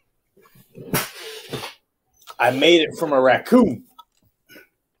 I made it from a raccoon.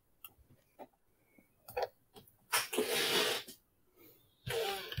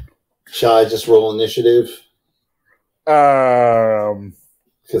 Shall I just roll initiative? Because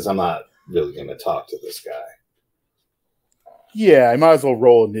I'm not really going to talk to this guy. Yeah, I might as well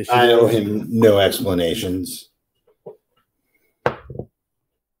roll initiative. I owe him no explanations.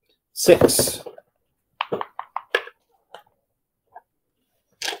 6.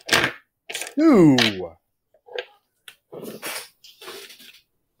 2.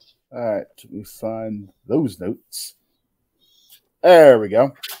 All right, let me find those notes. There we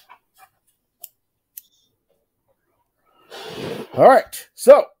go. All right,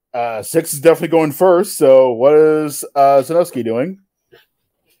 so 6 is definitely going first. So what is Zanowski doing?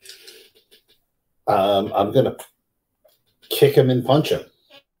 I'm going to kick him and punch him.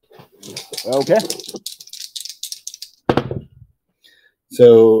 Okay.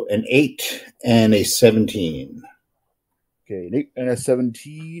 So an 8 and a 17. Okay, an 8 and a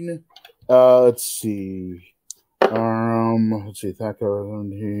 17. Let's see. Attack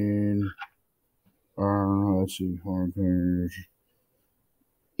 17. Let's see.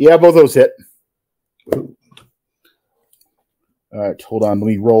 Yeah, both those hit. All right, hold on. Let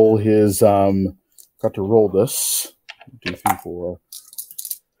me roll his. Got to roll this. 1, 2, 3, 4,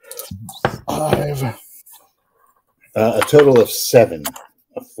 5. A total of 7,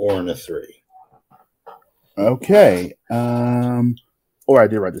 a 4 and a 3. Okay. I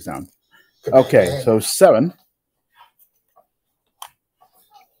did write this down. Okay, so 7.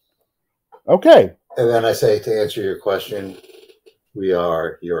 Okay. And then I say, to answer your question, we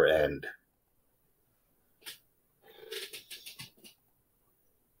are your end.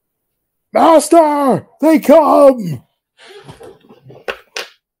 Master, they come.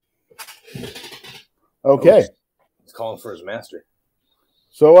 Okay. He's calling for his master.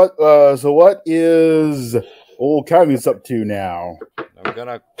 So what is old Camus up to now? I'm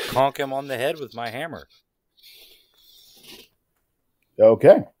gonna conk him on the head with my hammer.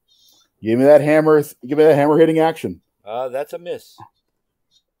 Okay. Give me that hammer hitting action. That's a miss.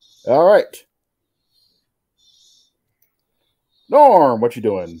 All right. Norm, what you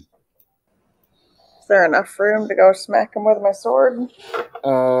doing? Is there enough room to go smack him with my sword?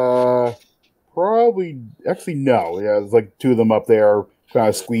 Probably. Actually, no. Yeah, there's like two of them up there, kind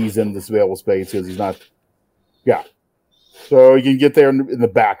of squeezed in this available space because he's not. Yeah. So you can get there in the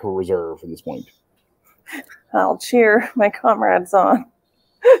back of reserve at this point. I'll cheer my comrades on.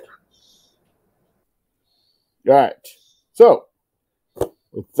 All right. So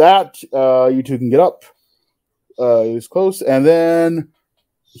with that, you two can get up. He's close, and then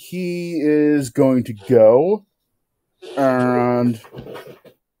he is going to go and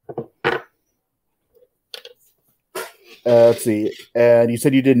let's see. And you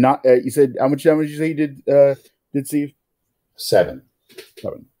said you did not. You said how much damage you say you did Steve? 7.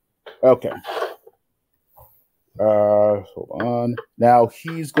 Okay. Hold on. Now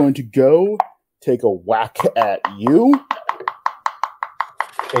he's going to go take a whack at you.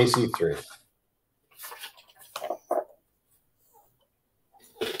 AC 3.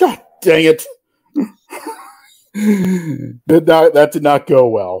 God dang it! That did not go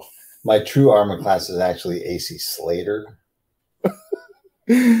well. My true armor class is actually AC Slater.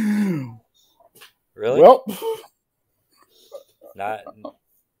 Really? Well, Not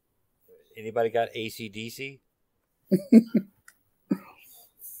anybody got ACDC?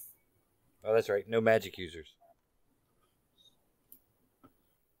 Oh, that's right. No magic users.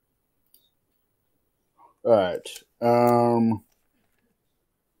 all right.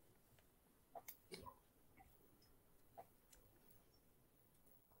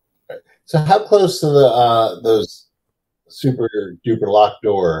 So how close to the those super duper locked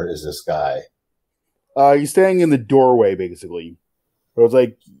door is this guy? He's standing in the doorway, basically. So it's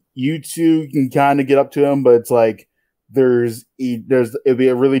like you two can kind of get up to him, but it's like it'd be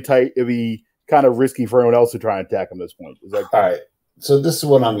a really tight. It'd be kind of risky for anyone else to try and attack him at this point. It's like, All right. So this is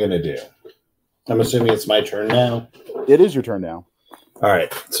what I'm going to do. I'm assuming it's my turn now. it is your turn now. All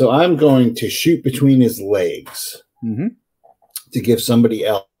right. So I'm going to shoot between his legs Mm-hmm. to give somebody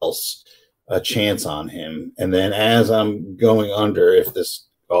else a chance on him. And then as I'm going under, if this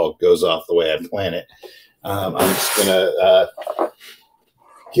all goes off the way I plan it, I'm just going to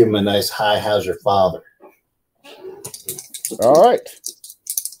give him a nice hi, how's your father? All right.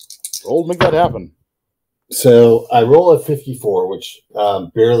 Roll to make that happen. So I roll a 54, which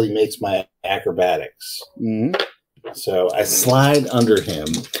barely makes my acrobatics. Mm-hmm. So I slide under him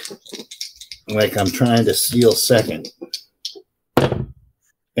like I'm trying to steal second.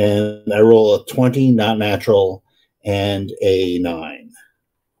 And I roll a 20, not natural, and a 9.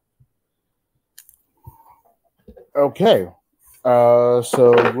 Okay.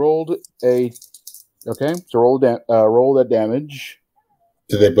 So rolled a. Okay. So roll that damage.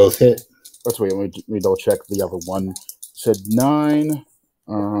 Do they both hit? Let's wait. Let me double check the other one. It said 9.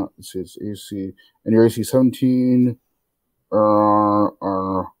 Let's see. It's AC and your AC 17.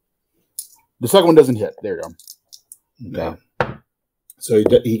 The second one doesn't hit. There you go. Okay. So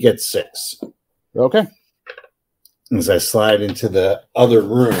he gets 6. Okay. As I slide into the other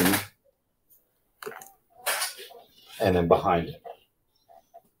room and then behind it.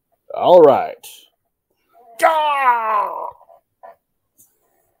 All right. All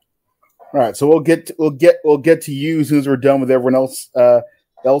right. So we'll get to you as soon as we're done with everyone else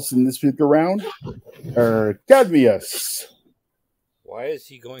in this particular round. Cadmius. Why is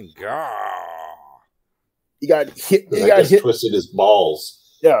he going gah? He got hit. He I got just hit. twisted his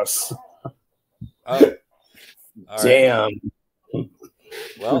balls. Yes. Oh. All right. Damn.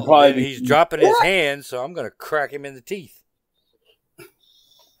 Well, Probably- maybe he's dropping his hand, so I'm going to crack him in the teeth.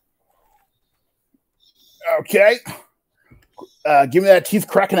 Okay. Give me that teeth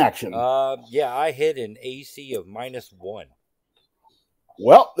cracking action. Yeah, I hit an AC of -1.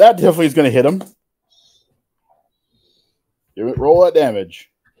 Well, that definitely is going to hit him. Roll that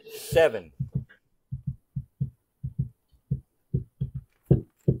damage. 7.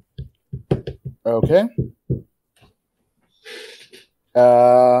 Okay.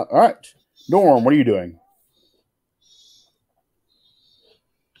 All right. Norm, what are you doing?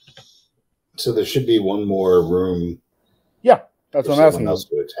 So there should be one more room. That's for what I'm someone asking. else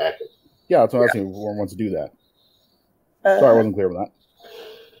to attack it. Yeah, that's what I'm asking. If Norm wants to do that. Sorry, I wasn't clear on that.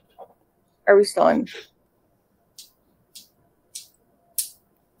 Are we still in?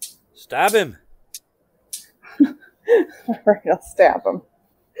 Stab him. Alright, I'll stab him.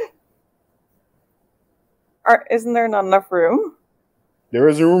 Isn't there not enough room? There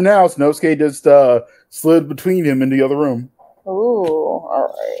is a room now. Snowsuke just slid between him into the other room. Ooh,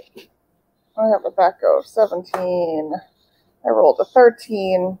 alright. I have a back go of 17. I rolled a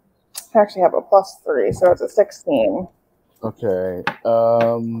 13. I actually have a +3, so it's a 16. Okay.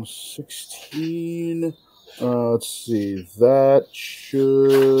 16. Let's see. That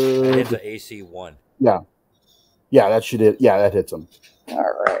should. It hits an AC 1. Yeah, that should hit. Yeah, that hits him.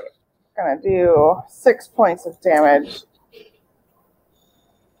 All right. Gonna do 6 points of damage.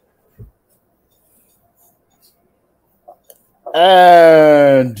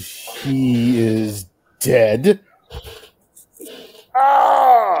 And he is dead.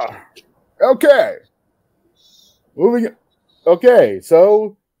 Ah! Okay. Moving. Okay,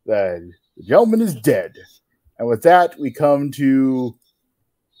 so the gentleman is dead. And with that, we come to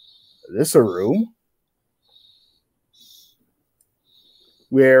this room.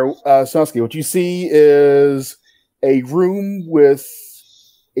 Where, Sasuke, what you see is a room with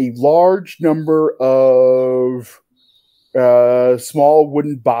a large number of small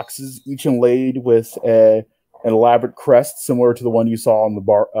wooden boxes, each inlaid with an elaborate crest, similar to the one you saw on the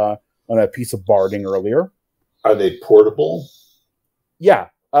bar on a piece of barding earlier. Are they portable? Yeah,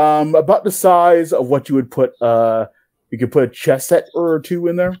 about the size of what you would put. You could put a chess set or two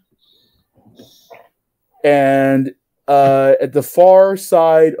in there, and at the far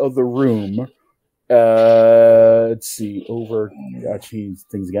side of the room, let's see. Change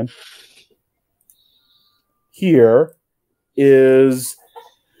things again. Here is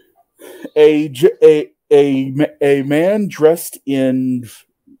a man dressed in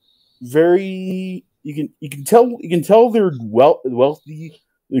very you can tell they're wealthy.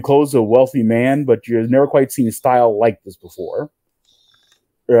 The clothes of a wealthy man, but you've never quite seen a style like this before.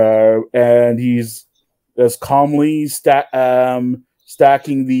 And he's just calmly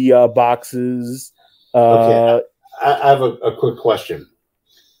stacking the boxes. Okay, I have a quick question.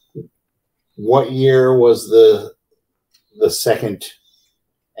 What year was the Second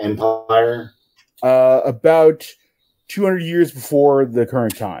Empire? About 200 years before the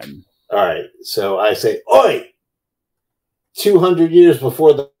current time. All right, so I say, oi! 200 years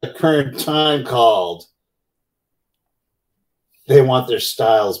before the current time called. They want their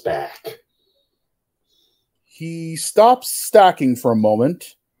styles back. He stops stacking for a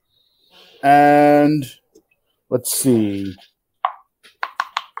moment, and let's see.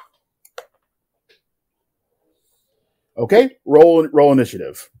 Okay, roll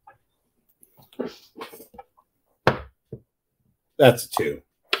initiative. That's a 2.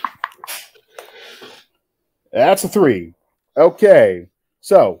 That's a 3. Okay,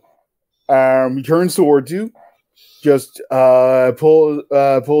 so he turns towards you, just pulls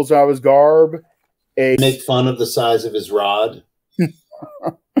out of his garb. Make fun of the size of his rod.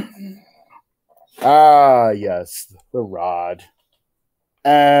 Yes, the rod.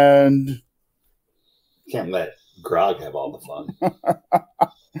 And can't let Grog have all the fun.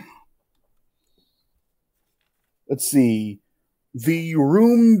 Let's see. The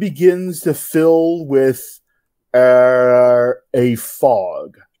room begins to fill with a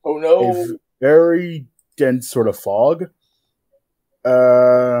fog. Oh no! A very dense sort of fog.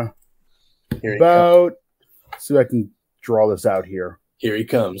 About. So I can draw this out here. Here he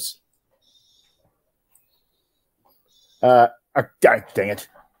comes. Dang it!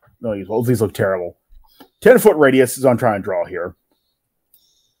 No, these look terrible. 10-foot radius is what I'm trying to draw here.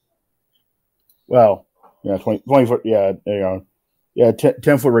 Well, yeah, 20 foot. Yeah, there you go. Yeah,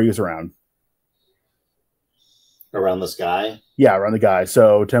 10-foot radius around. Around this guy? Yeah, around the guy.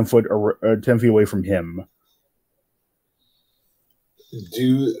 So 10 feet away from him.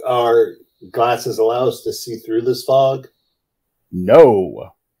 Do our glasses allow us to see through this fog?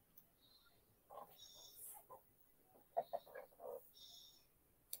 No.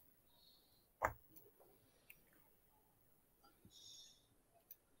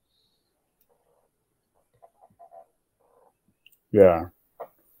 Yeah.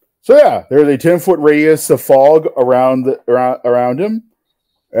 So yeah, there's a 10-foot radius of fog around him,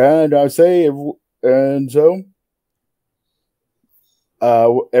 and I say, and so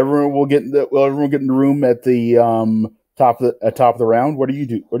everyone will get in the room at the top of the round. What do you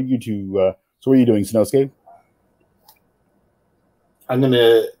do? What are you two? So what are you doing, Snowscape? I'm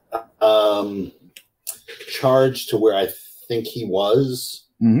gonna charge to where I think he was,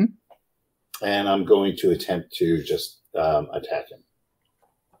 and I'm going to attempt to just attack him.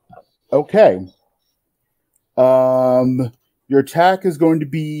 Okay. Your attack is going to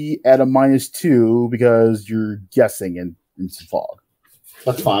be at a -2 because you're guessing in some fog.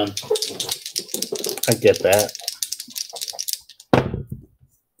 That's fine. I get that.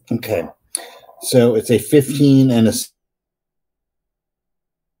 Okay. So it's a 15 and a...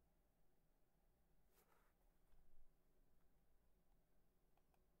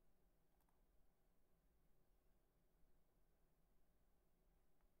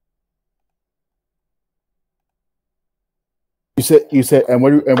 You said, and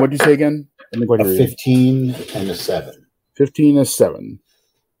what did you say again? A 15 and a 7. 15 and 7.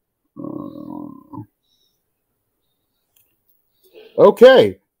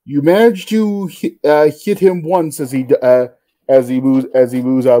 Okay, you managed to hit him once as he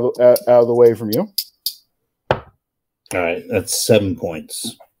moves out of the way from you. All right, that's 7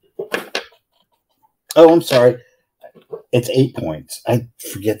 points. Oh, I'm sorry. It's 8 points. I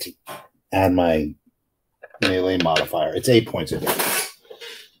forget to add my melee modifier. It's 8 points of damage.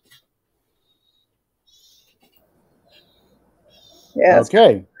 Yeah.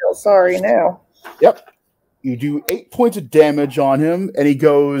 Okay. Feel sorry now. Yep. You do 8 points of damage on him, and he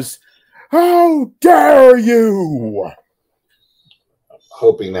goes, "How dare you!"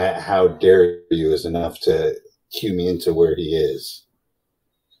 Hoping that "how dare you" is enough to cue me into where he is.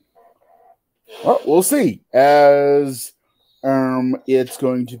 Well, we'll see. As it's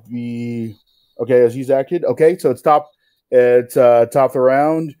going to be okay as he's acted. Okay, so it's top. It's top of the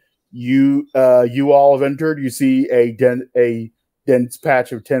round. You all have entered. You see a dense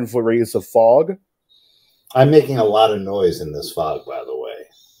patch of 10-foot radius of fog. I'm making a lot of noise in this fog, by the way.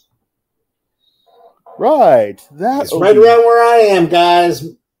 Right. It's right around where I am, guys.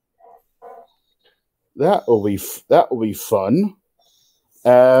 That will be fun.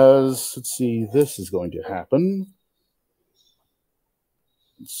 As let's see, this is going to happen.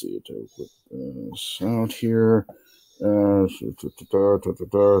 Let's see it put this out here. There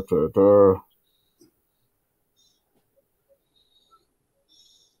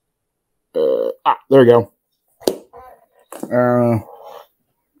we go.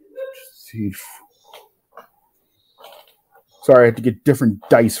 See. Sorry, I had to get different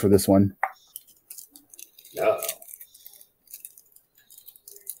dice for this one. Uh-oh.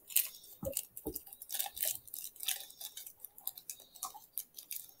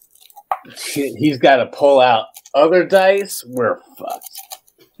 Shit, he's got to pull out other dice. We're fucked.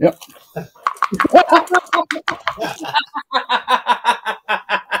 Yep.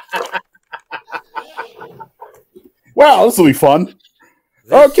 Wow, this will be fun.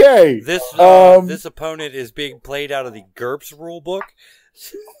 Okay. This opponent is being played out of the GURPS rulebook.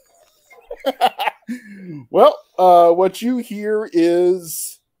 Well, what you hear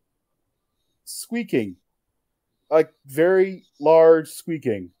is squeaking. Like very large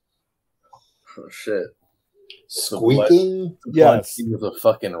squeaking. Oh, shit. Squeaking? Yes. He was a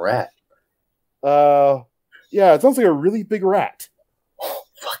fucking rat. Yeah, it sounds like a really big rat. Oh,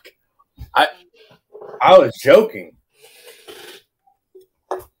 fuck. I was joking.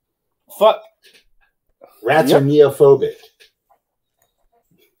 Fuck. Rats are neophobic.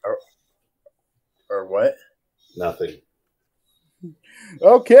 Or what? Nothing.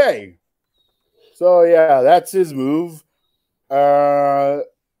 Okay. So yeah, that's his move.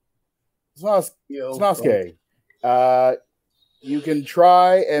 Snosuke. You can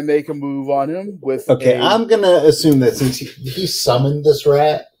try and make a move on him with. Okay, I'm gonna assume that since he summoned this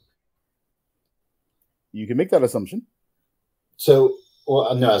rat. You can make that assumption. So,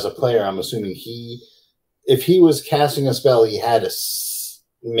 well, no, as a player, I'm assuming if he was casting a spell, he had to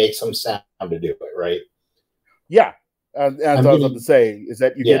make some sound to do it, right? Yeah, and that's what I was about to say is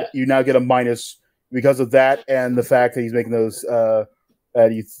that you now get a minus because of that, and the fact that he's making those.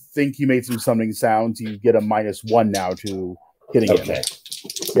 You think he made some summoning sounds. You get a -1 now to hitting him. Yeah,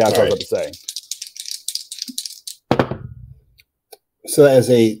 that's what I was about to say. So that is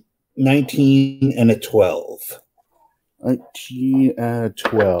a 19 and a 12. 19 and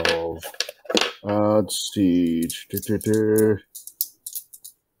 12. Let's see. The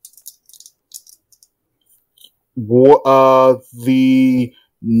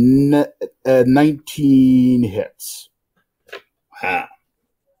 19 hits. Wow.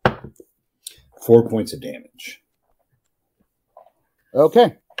 4 points of damage.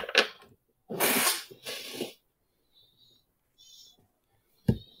 Okay.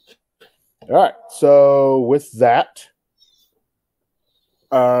 All right. So with that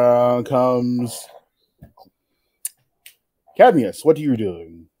comes Cadmius. What are you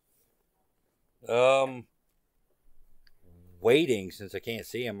doing? Waiting since I can't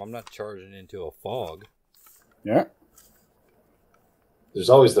see him. I'm not charging into a fog. Yeah. There's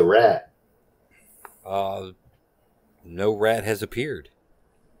always the rat. No rat has appeared.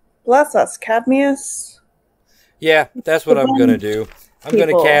 Bless us, Cadmius. Yeah, that's what I'm gonna do. I'm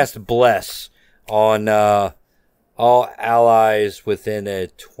gonna cast Bless on all allies within a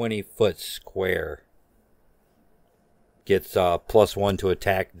 20-foot square. Gets +1 to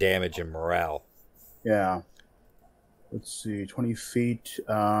attack, damage, and morale. Yeah. Let's see, 20 feet.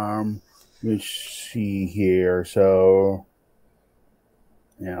 Let's see here. So,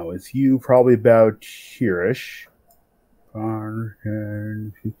 yeah, with you, probably about here-ish. 5,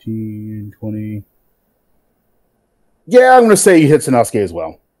 10, 15, 20. Yeah, I'm going to say he hits Sanosuke as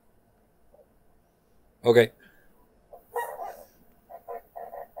well. Okay.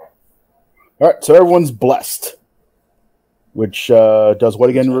 All right, so everyone's blessed. Which does what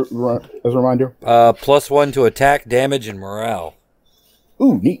again, as a reminder? +1 to attack, damage, and morale.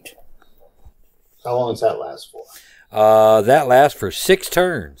 Ooh, neat. How long does that last for? That lasts for 6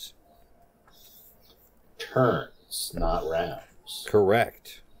 turns. Turns, not rounds.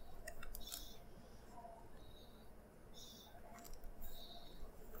 Correct.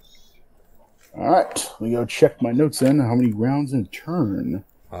 All right, let me go check my notes in. How many rounds in a turn?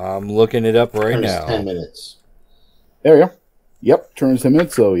 I'm looking it up right Turn is now. 10 minutes. There we go. Yep, turns 10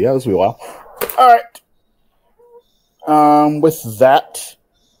 minutes, so yeah, this will be a while. All right. With that,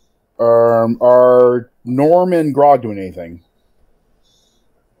 are Norm and Grog doing anything?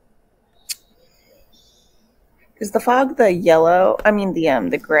 Is the fog the yellow? I mean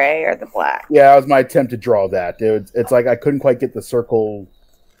the gray or the black? Yeah, that was my attempt to draw that. It's like I couldn't quite get the circle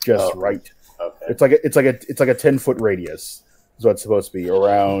just right. Okay. It's like a 10-foot radius. Is what it's supposed to be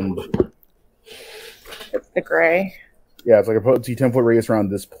around. It's the gray. Yeah, it's like a 10-foot radius around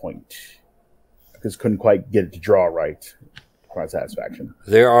this point. Because couldn't quite get it to draw right. To my satisfaction.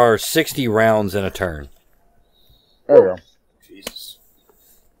 There are 60 rounds in a turn. There we go. Jesus.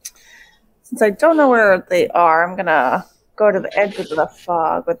 Since I don't know where they are, I'm gonna go to the edge of the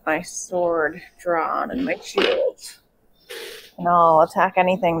fog with my sword drawn and my shield. And I'll attack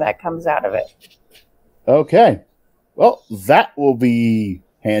anything that comes out of it. Okay. Well, that will be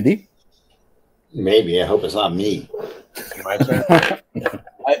handy. Maybe. I hope it's not me. My turn.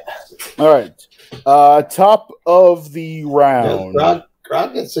 All right. Top of the round.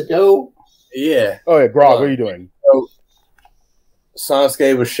 Grog gets to go. Yeah. Oh, yeah, Grog, what are you doing?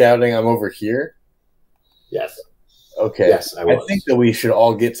 Sanosuke was shouting, "I'm over here." Yes. Okay. Yes, I was. think that we should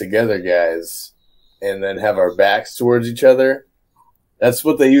all get together, guys, and then have our backs towards each other. That's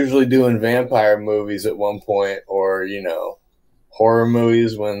what they usually do in vampire movies at one point, or, horror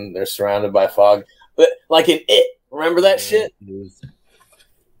movies when they're surrounded by fog. But like in It, remember that shit?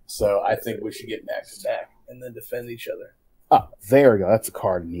 So I think we should get back to back and then defend each other. Ah, there we go. That's a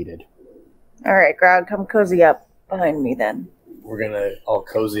card needed. All right, Grog, come cozy up behind me then. We're going to all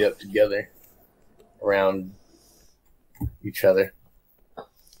cozy up together around each other.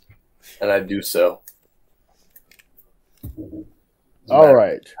 And I do so. All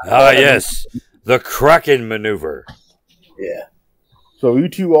right. Ah, yes. The Kraken maneuver. Yeah. So you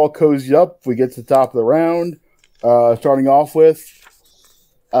two all cozy up. We get to the top of the round. Starting off with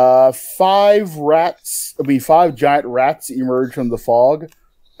 5 rats. It'll be 5 giant rats emerge from the fog.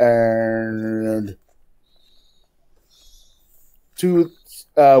 And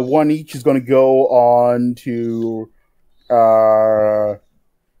one each is going to go on to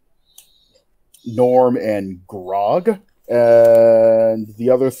Norm and Grog. And the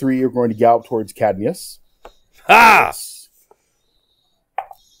other 3 are going to gallop towards Cadmius. Ha!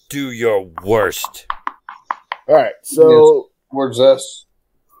 Do your worst. All right, so Towards us.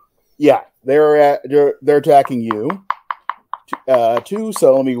 yeah, they're attacking you. 2.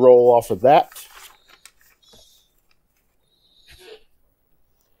 So let me roll off of that.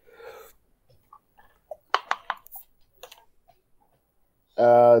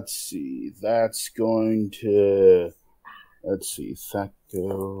 Let's see. That's going to. Let's see.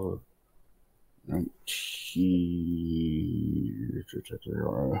 Thacto. 19.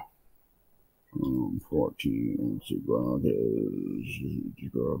 14.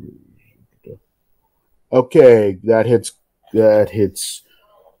 Okay, that hits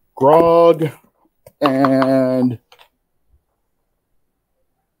Grog, and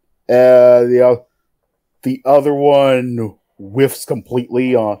the other one whiffs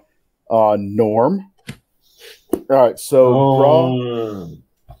completely on Norm. All right, so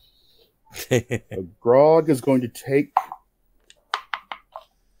Grog is going to take.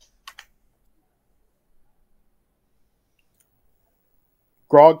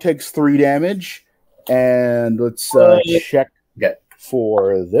 Grog takes 3 damage, and let's check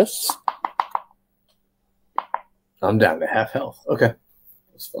for this. I'm down to half health. Okay.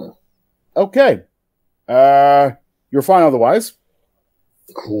 That's fine. Okay. You're fine otherwise.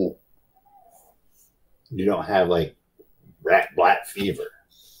 Cool. You don't have, rat black fever.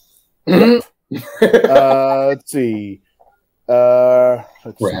 Let's see.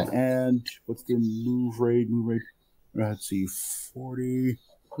 Let's see. And what's the move rate? Let's see. 40.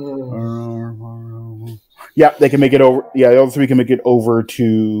 Yeah, they can make it over. Yeah, the other 3 can make it over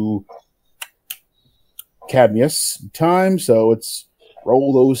to Cadmius time. So let's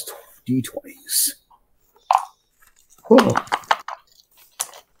roll those d20s. All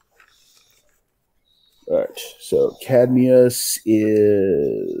right, so Cadmius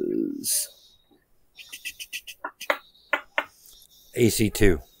is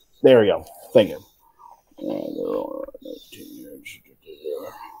AC2. there. We go. Thank you.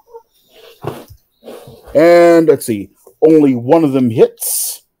 And let's see, only one of them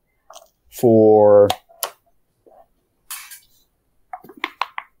hits for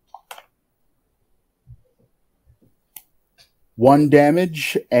 1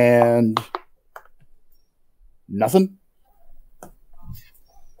 damage and nothing.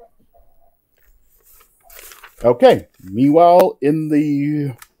 Okay. Meanwhile, in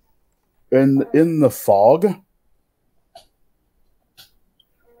the fog,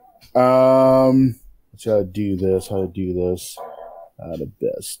 let's how to do this. How to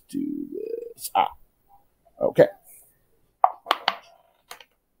best do this. Okay.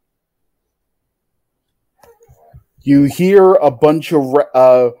 You hear a bunch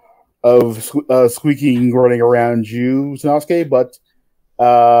of squeaking running around you, Sanosuke, but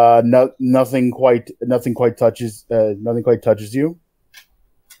nothing quite touches you.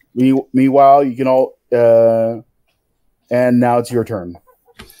 Meanwhile, you can all and now it's your turn.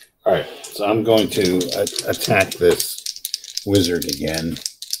 All right, so I'm going to attack this wizard again.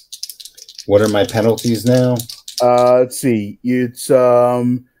 What are my penalties now? Let's see. It's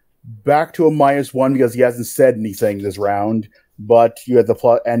back to a -1 because he hasn't said anything this round. But you have the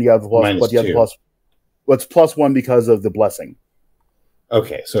plus, and you have the plus. Minus but you have the 2. plus. What's +1 because of the blessing?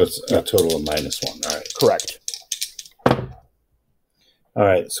 Okay, so it's a total of -1. All right. Correct. All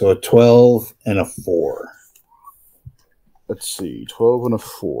right, so a 12 and a 4. Let's see, 12 and a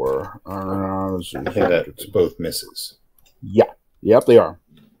 4. Let's see. I think that's both misses. Yeah. Yep, they are.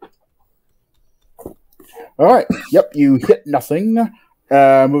 All right. Yep, you hit nothing.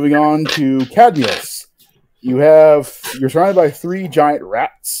 Moving on to Cadmius. You're surrounded by 3 giant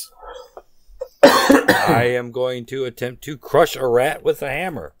rats. I am going to attempt to crush a rat with a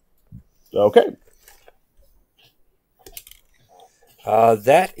hammer. Okay.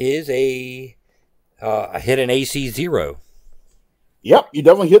 That is a hit an AC 0. Yep, you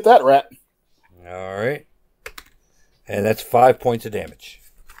definitely hit that rat. All right. And that's 5 points of damage.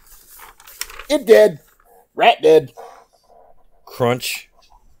 It dead. Rat dead. Crunch.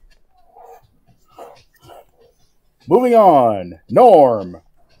 Moving on. Norm.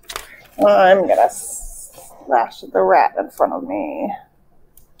 I'm gonna slash at the rat in front of me.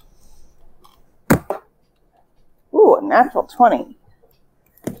 Ooh, a natural 20.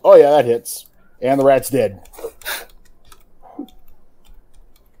 Oh, yeah, that hits. And the rat's dead.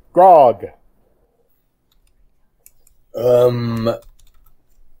 Grog.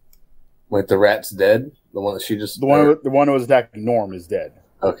 Wait, the rat's dead? The one that she just... The one who was attacking Norm is dead.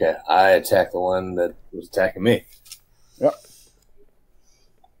 Okay, I attacked the one that was attacking me. Yep.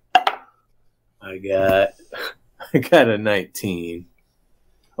 I got a 19.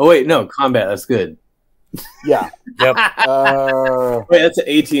 Oh, wait, no, combat, that's good. Yeah. Yep. Wait, that's an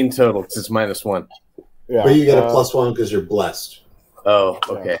 18 total, because it's -1. Yeah. But you get a +1 because you're blessed. Oh,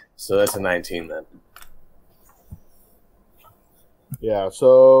 okay. So that's a 19 then. Yeah,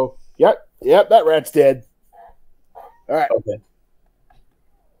 so... Yep, that rat's dead. All right. Okay.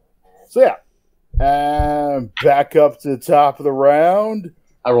 So, yeah. Back up to the top of the round.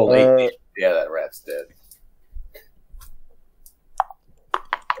 I rolled 8. Yeah, that rat's dead.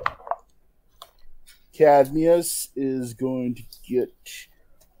 Cadmius is going to get...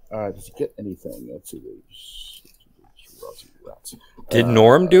 does he get anything? Let's see. Rats. Did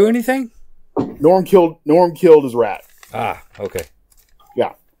Norm do anything? Norm killed his rat. Ah, okay.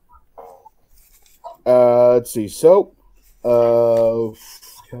 Yeah. Let's see. So,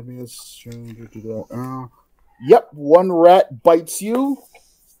 Cadmius. Yep, one rat bites you.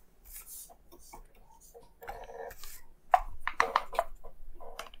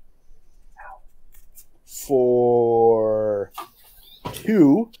 For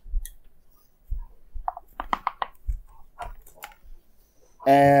 2.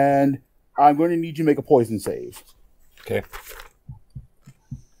 And I'm going to need you to make a poison save. Okay.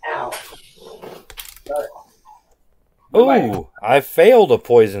 Oh, I failed a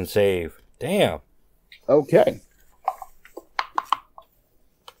poison save. Damn. Okay.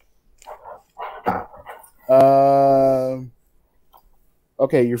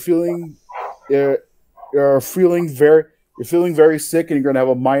 Okay, you're feeling very sick, and you're going to have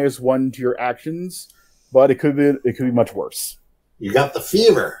a -1 to your actions, but it could be much worse. You got the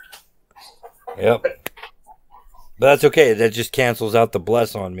fever. Yep. But that's okay. That just cancels out the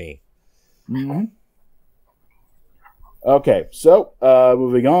bless on me. Mm-hmm. Okay, so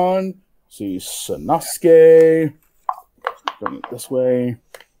moving on. See Sanosuke. bring it this way.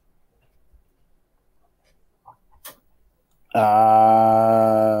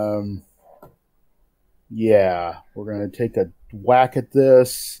 Yeah, we're gonna take a whack at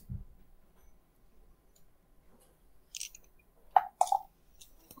this.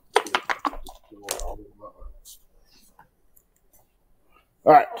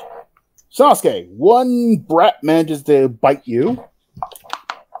 All right, Sasuke. One brat manages to bite you.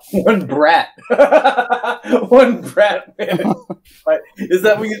 One brat. One brat, man. Is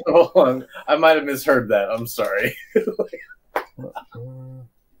that what you... Hold on. I might have misheard that. I'm sorry.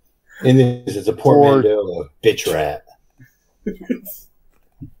 It's a portmanteau of bitch rat.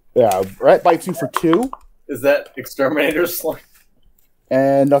 Yeah, rat bites you for 2. Is that exterminator slang?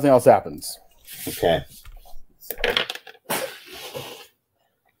 And nothing else happens. Okay.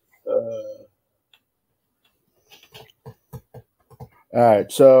 All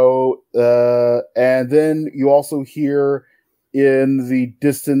right, so and then you also hear in the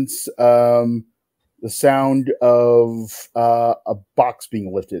distance the sound of a box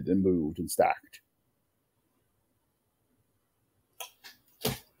being lifted and moved and stacked.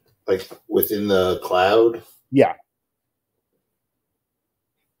 Like within the cloud? Yeah.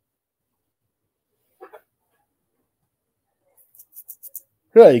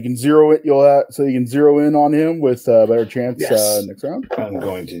 Yeah, you can zero it. So you can zero in on him with a better chance Yes. next round. I'm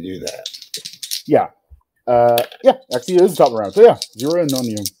going to do that. Yeah, yeah. Actually, it is the top round. So yeah, zero in on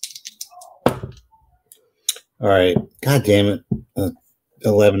you. All right. God damn it.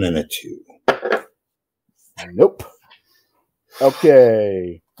 11 and a 2. Nope.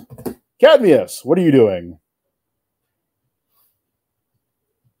 Okay, Cadmius, what are you doing?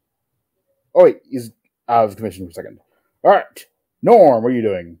 Oh wait, he's out of commission for a second. All right. Norm, what are you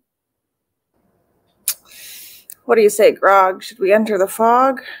doing? What do you say, Grog? Should we enter the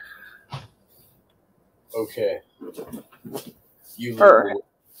fog? Okay. You Or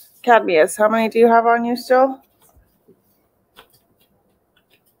Cadmius, how many do you have on you still?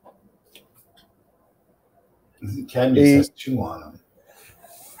 Cadmius has 2 on him.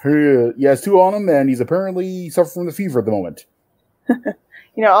 He has 2 on him, and he's apparently suffering from the fever at the moment. You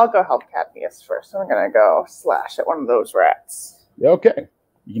know, I'll go help Cadmius first. I'm gonna go slash at one of those rats. Okay.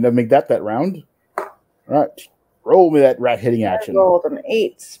 You can never make that round. All right. Roll me that rat hitting action. I rolled an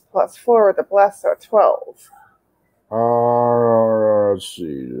 8 plus 4 with a bless, so 12. Let's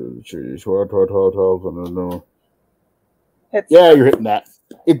see. 12. No. Hits. Yeah, you're hitting that.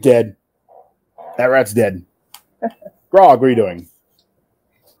 It's dead. That rat's dead. Grog, what are you doing?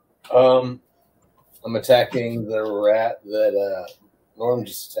 I'm attacking the rat that Norm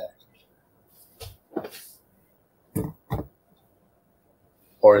just attacked.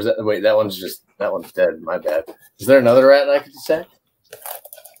 Or is that... Wait, that one's dead. My bad. Is there another rat I could attack?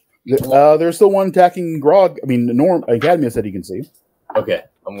 There's still one attacking Grog. I mean, Norm. Cadmius that he can see. Okay,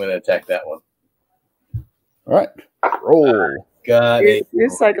 I'm going to attack that one. All right. Roll. Got it. You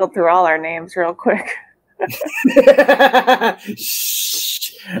cycled through all our names real quick.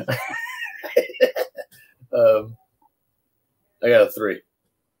 Shh. I got a 3.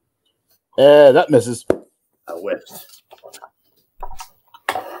 That misses. I whiffed.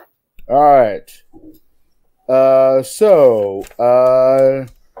 All right.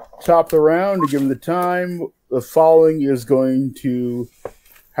 Top the round to give him the time. The following is going to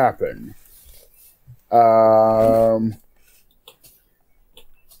happen. Sasuke,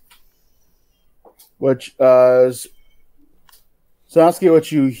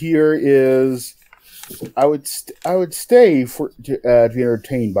 what you hear is, I would stay to be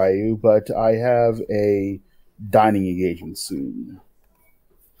entertained by you, but I have a dining engagement soon.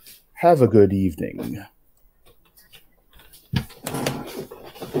 Have a good evening.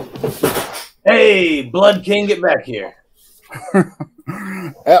 Hey, Blood King, get back here.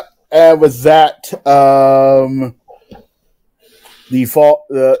 And with that,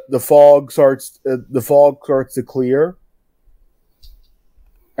 the fog starts to clear,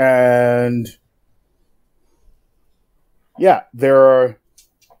 and yeah, there are.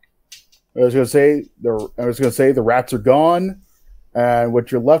 I was going to say the rats are gone, and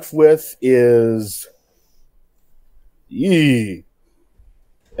what you're left with is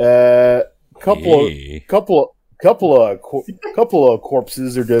couple of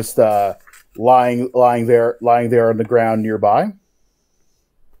corpses are just lying there on the ground nearby.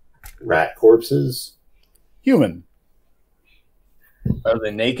 Rat corpses? Human. Are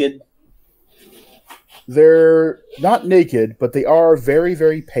they naked? They're not naked, but they are very,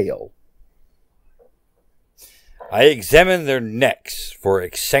 very pale. I examine their necks for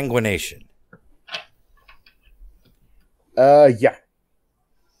exsanguination. Yeah.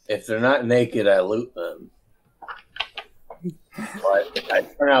 If they're not naked, I loot them. But I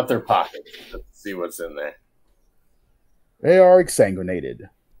turn out their pockets to see what's in there. They are exsanguinated.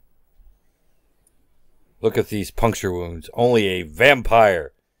 Look at these puncture wounds. Only a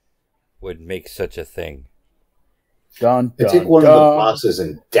vampire would make such a thing. Dun, I dun, take one dun. of the boxes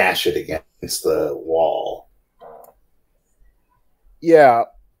and dash it against the wall. Yeah,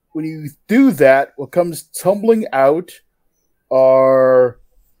 when you do that, what comes tumbling out are,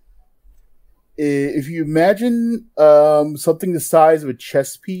 if you imagine something the size of a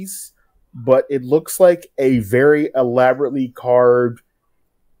chess piece, but it looks like a very elaborately carved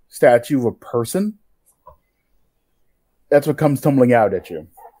statue of a person. That's what comes tumbling out at you.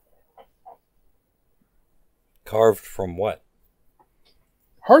 Carved from what?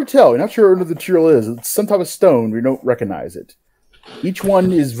 Hard to tell. You're not sure what the material is. It's some type of stone. We don't recognize it. Each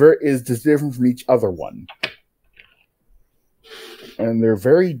one is just different from each other one, and they're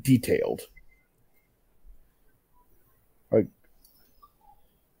very detailed.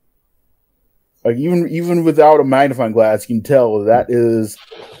 Like even without a magnifying glass, you can tell that is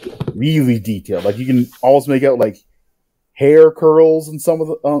really detailed. Like you can almost make out like hair curls on some of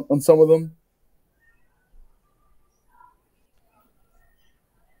them.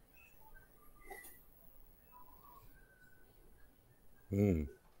 Hmm.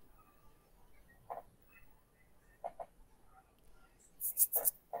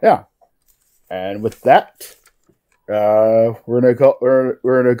 Yeah, and with that, we're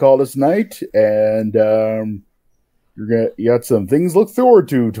gonna call this night, and you got some things to look forward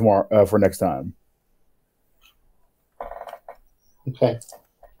to tomorrow for next time. Okay.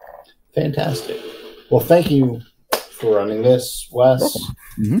 Fantastic. Well, thank you for running this, Wes.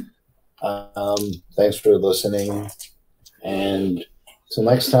 Mm-hmm. Thanks for listening. And till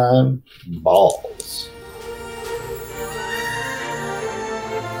next time, balls.